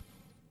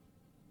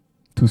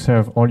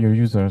serve all your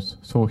users.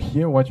 So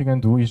here what you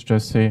can do is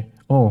just say,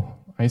 oh,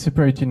 I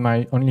separated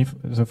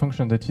the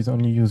function that is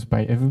only used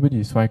by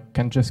everybody, so I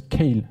can just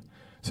scale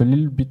the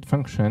little bit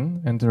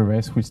function and the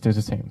rest will stay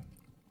the same.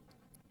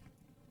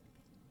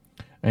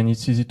 And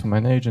it's easy to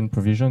manage and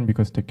provision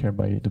because taken care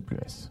by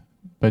AWS.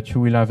 But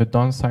you will have a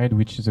downside,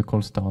 which is a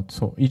call start.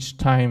 So each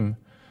time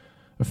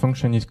a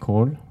function is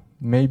called,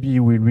 maybe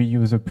we'll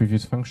reuse a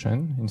previous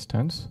function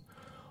instance,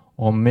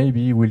 or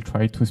maybe we'll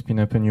try to spin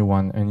up a new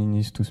one, and it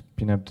needs to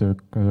spin up the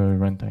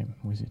runtime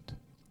with it.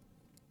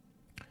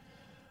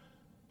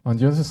 On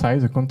the other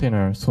side, the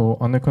container. So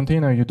on the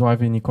container, you don't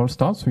have any call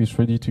start, so it's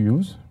ready to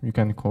use. You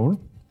can call.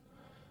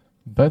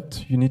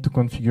 But you need to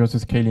configure the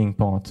scaling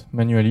part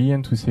manually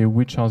and to say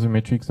which are the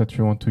metrics that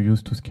you want to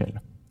use to scale.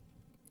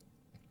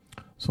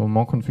 So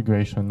more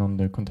configuration on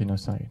the container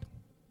side.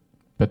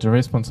 But the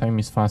response time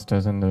is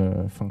faster than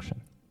the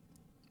function.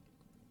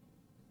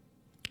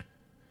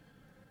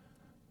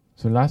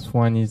 The last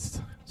one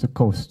is the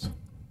cost.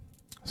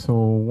 So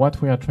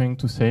what we are trying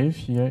to save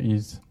here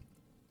is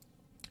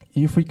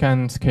if we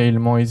can scale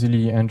more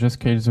easily and just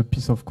scale the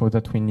piece of code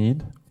that we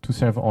need to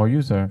serve our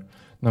user,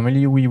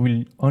 normally we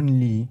will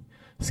only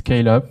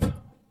scale up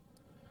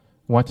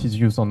what is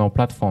used on our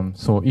platform.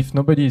 So if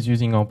nobody is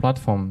using our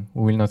platform,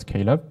 we will not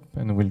scale up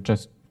and we'll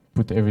just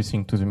put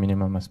everything to the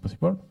minimum as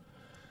possible.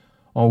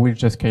 Or we'll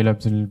just scale up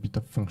the little bit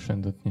of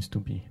function that needs to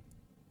be.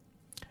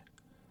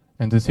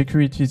 And the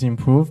security is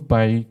improved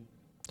by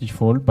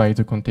default by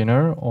the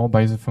container or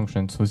by the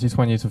function. So this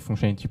one is a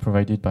functionality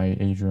provided by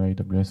Azure,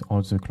 AWS,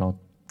 or the cloud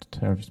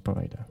service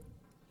provider.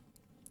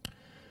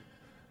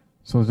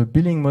 So the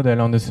billing model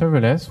on the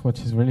serverless, what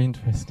is really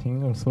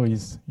interesting also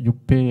is you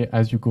pay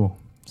as you go.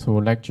 So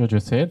like Giorgio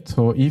said,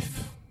 so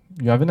if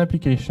you have an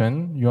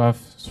application, you have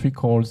 3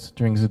 calls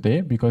during the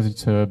day because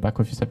it's a back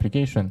office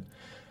application.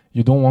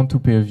 You don't want to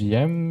pay a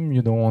VM,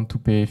 you don't want to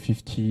pay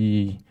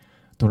 $50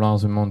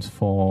 a month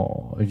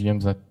for a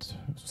VM that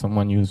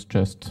someone uses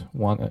just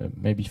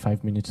maybe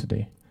 5 minutes a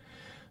day.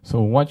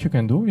 So what you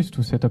can do is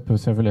to set up a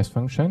serverless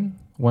function.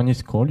 One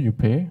is called, you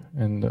pay,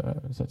 and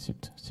that's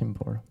it,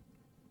 simple.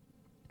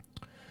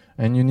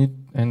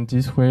 And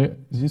this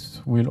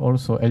will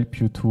also help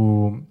you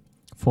to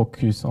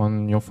focus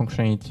on your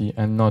functionality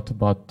and not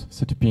about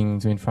setting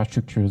the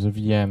infrastructure, the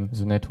VM,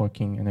 the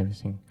networking, and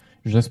everything.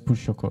 You just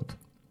push your code.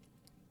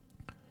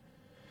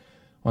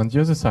 On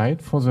the other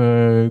side, for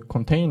the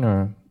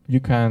container, you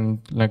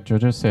can, like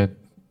Giorgio said,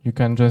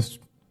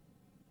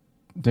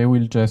 they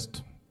will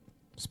just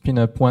spin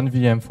up one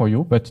VM for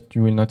you, but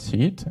you will not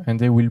see it, and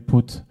they will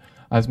put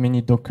as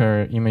many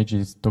Docker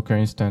images, Docker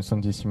instance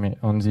on this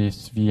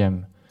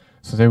VM.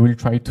 So they will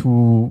try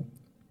to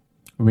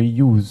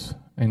reuse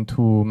and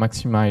to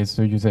maximize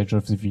the usage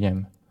of the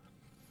VM.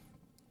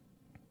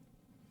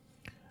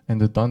 And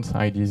the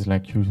downside is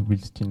like you will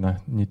still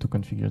need to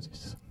configure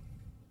this.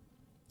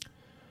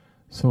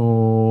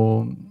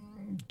 So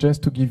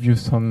just to give you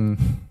some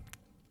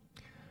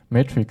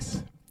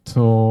metrics,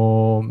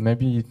 so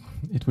maybe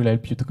it will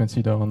help you to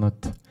consider or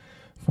not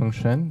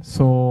function.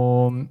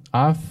 So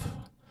half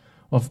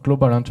of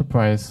global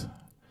enterprise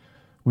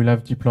will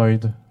have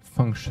deployed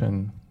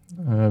function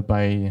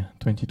by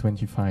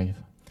 2025.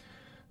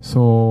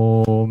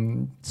 So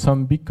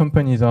some big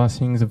companies are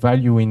seeing the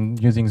value in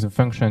using the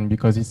function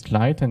because it's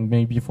light, and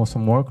maybe for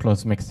some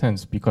workloads makes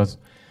sense because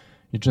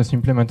you just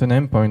implement an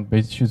endpoint, but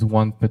it's used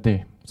one per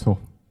day. So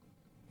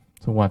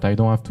what? I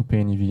don't have to pay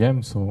any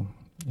VM, so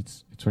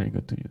it's really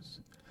good to use.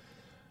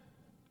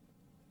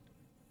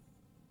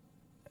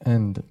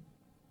 And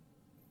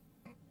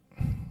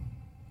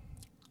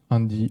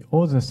on the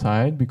other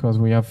side, because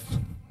we have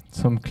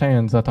some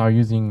clients that are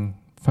using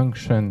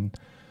function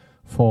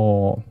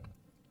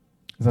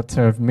that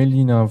serve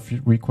millions of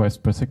requests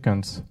per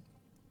second,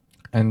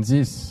 and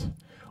this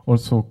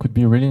also could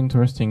be really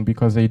interesting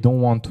because they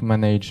don't want to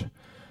manage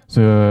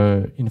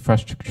the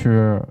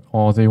infrastructure,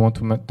 or they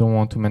don't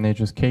want to manage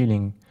the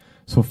scaling.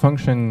 So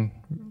function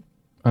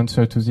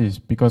answer to this,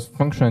 because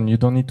function, you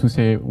don't need to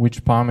say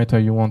which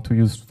parameter you want to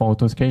use for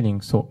auto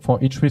scaling. So for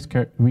each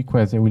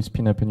request, they will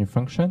spin up a new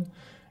function.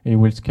 It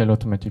will scale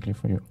automatically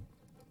for you.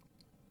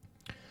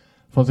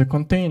 For the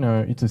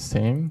container, it's the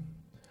same,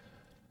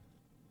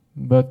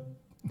 but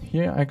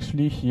here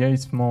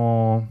it's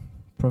more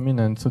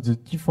prominent. So the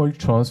default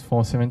choice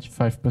for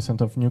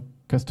 75% of new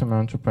customer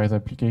enterprise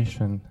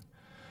application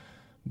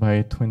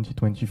by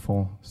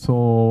 2024.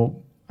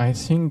 So I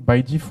think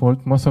by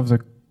default, most of the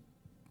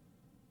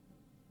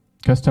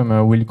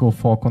customer will go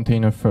for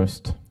container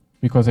first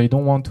because they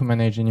don't want to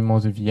manage anymore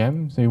the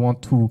VM. They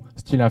want to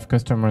still have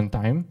customer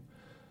runtime,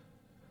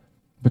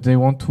 but they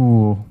want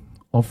to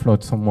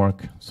offload some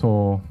work.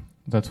 So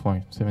that's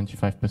why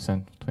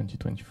 75%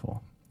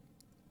 2024.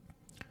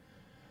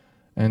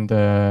 And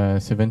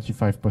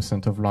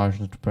 75% of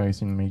large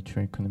enterprise in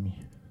mature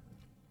economy.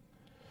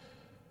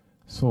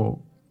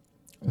 So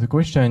the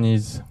question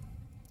is,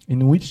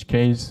 in which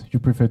case you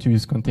prefer to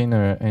use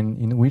container, and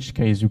in which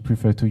case you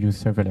prefer to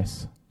use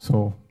serverless?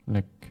 So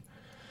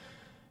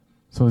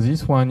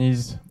this one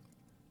is,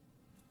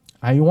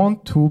 I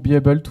want to be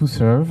able to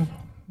serve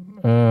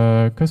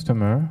a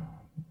customer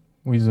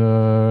with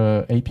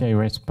a API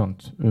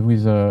response,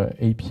 with an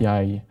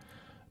API.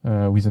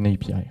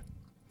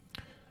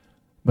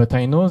 But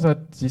I know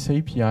that this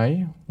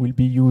API will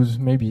be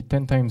used maybe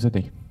 10 times a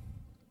day.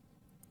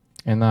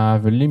 And I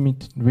have a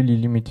really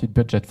limited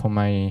budget for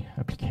my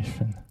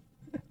application.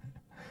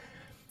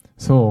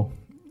 So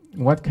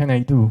what can I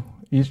do?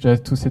 Is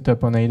just to set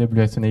up on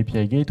AWS an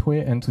API gateway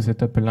and to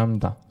set up a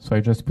Lambda. So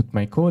I just put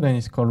my code and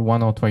it's called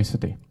 1 or twice a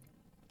day.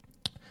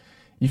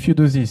 If you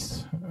do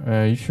this,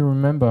 if you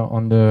remember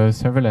on the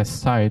serverless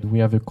side, we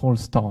have a call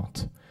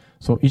start.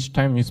 So each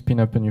time you spin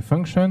up a new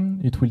function,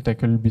 it will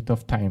take a little bit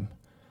of time.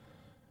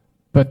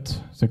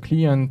 But the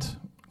client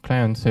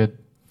said,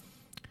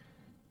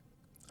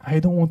 I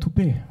don't want to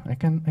pay. I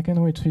can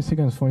wait 3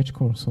 seconds for each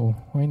call, so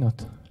why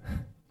not?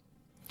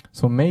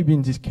 So maybe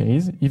in this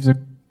case, if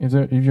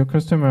your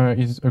customer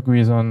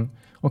agrees on,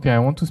 okay, I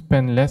want to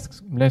spend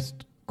less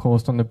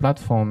cost on the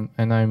platform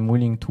and I'm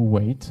willing to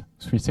wait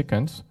 3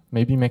 seconds,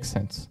 maybe makes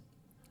sense.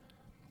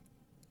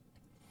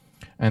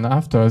 And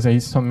after, there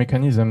is some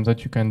mechanism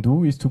that you can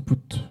do is to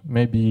put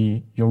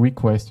maybe your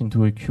request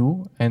into a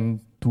queue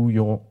and do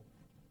your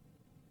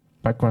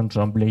background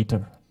job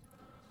later.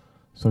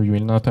 So you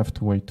will not have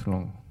to wait too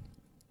long.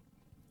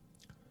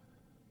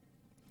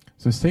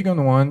 The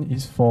second one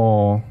is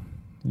for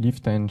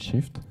lift and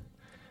shift.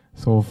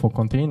 So for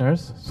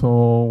containers,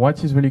 so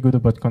what is really good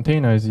about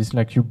containers is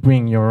like you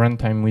bring your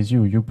runtime with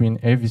you. You bring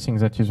everything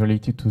that is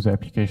related to the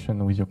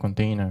application with your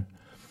container.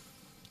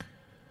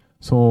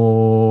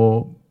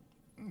 So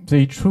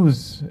they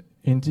choose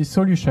in this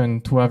solution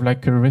to have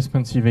like a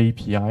responsive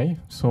API.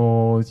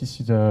 So this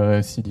is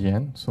a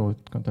CDN, so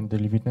Content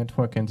Delivery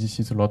Network, and this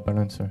is a load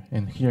balancer.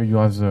 And here you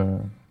have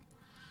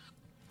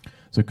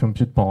the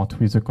compute part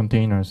with the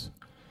containers.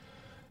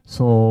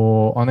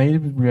 So on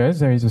AWS,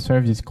 there is a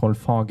service called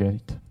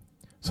Fargate.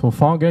 So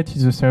Fargate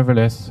is a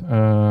serverless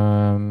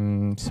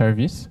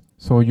service.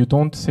 So you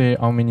don't say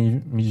how many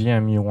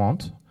VM you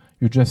want.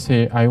 You just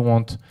say, I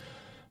want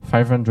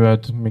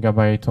 500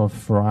 megabytes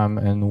of RAM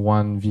and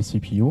 1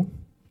 vCPU.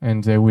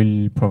 And they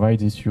will provide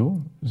this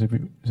you.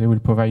 They will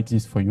provide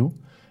this for you,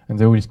 and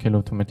they will scale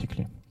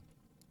automatically.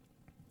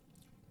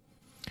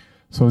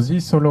 So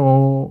this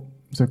allows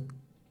the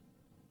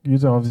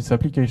user of this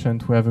application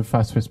to have a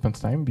fast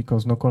response time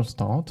because no call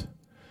start,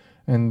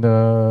 and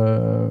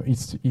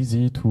it's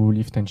easy to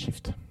lift and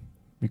shift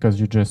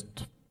because you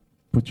just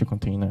put your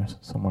containers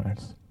somewhere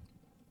else.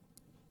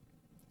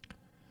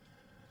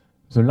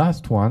 The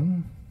last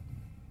one,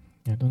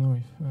 I don't know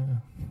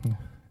if.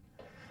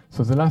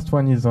 So the last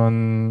one is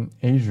on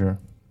Azure.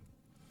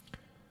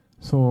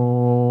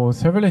 So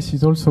serverless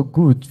is also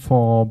good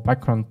for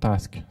background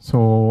task.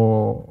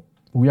 So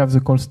we have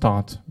the call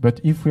start, but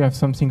if we have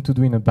something to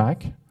do in the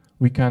back,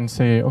 we can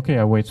say, okay,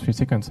 I wait 3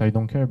 seconds. I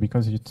don't care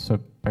because it's a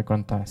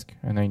background task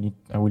and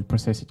I will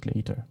process it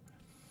later.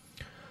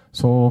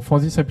 So for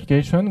this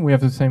application, we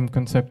have the same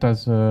concept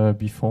as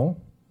before.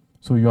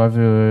 So you have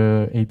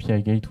a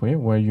API gateway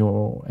where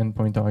your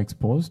endpoints are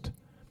exposed.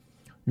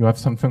 You have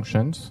some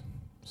functions.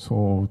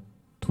 So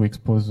to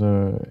expose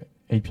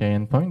API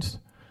endpoints,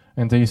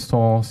 and they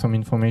store some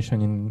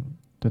information in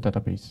the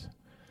database.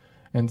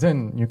 And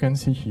then you can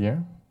see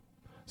here,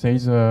 there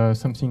is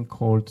something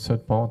called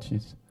third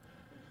parties.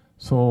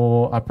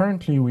 So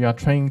apparently we are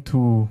trying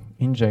to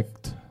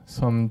inject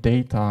some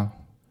data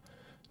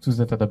to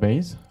the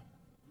database,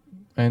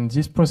 and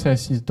this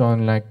process is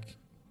done like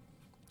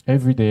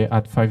every day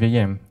at 5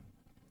 a.m.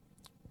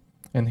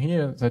 And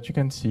here that you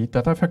can see,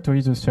 Data Factory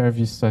is a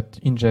service that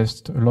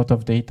ingests a lot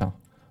of data.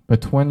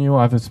 But when you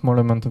have a small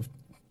amount of,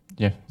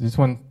 this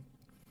one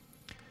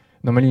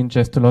normally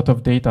ingests a lot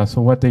of data.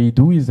 So what they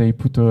do is they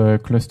put a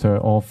cluster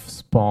of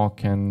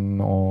Spark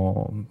and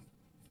or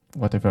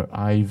whatever,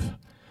 Hive,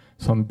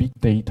 some big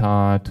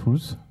data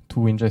tools to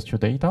ingest your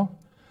data.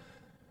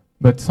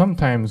 But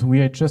sometimes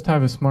we just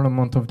have a small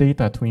amount of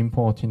data to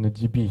import in the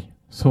DB.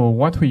 So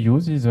what we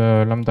use is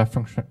a Lambda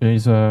function,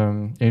 is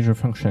an Azure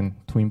function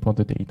to import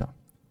the data.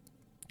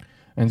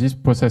 And this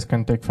process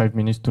can take 5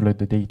 minutes to load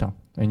the data.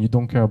 And you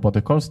don't care about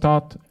the call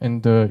start,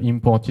 and the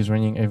import is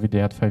running every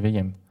day at 5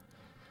 a.m.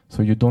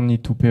 So you don't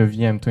need to pay a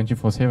VM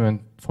 24/7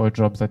 for a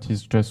job that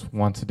is just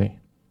once a day.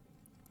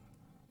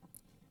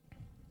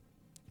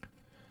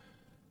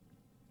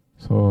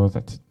 So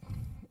that's it.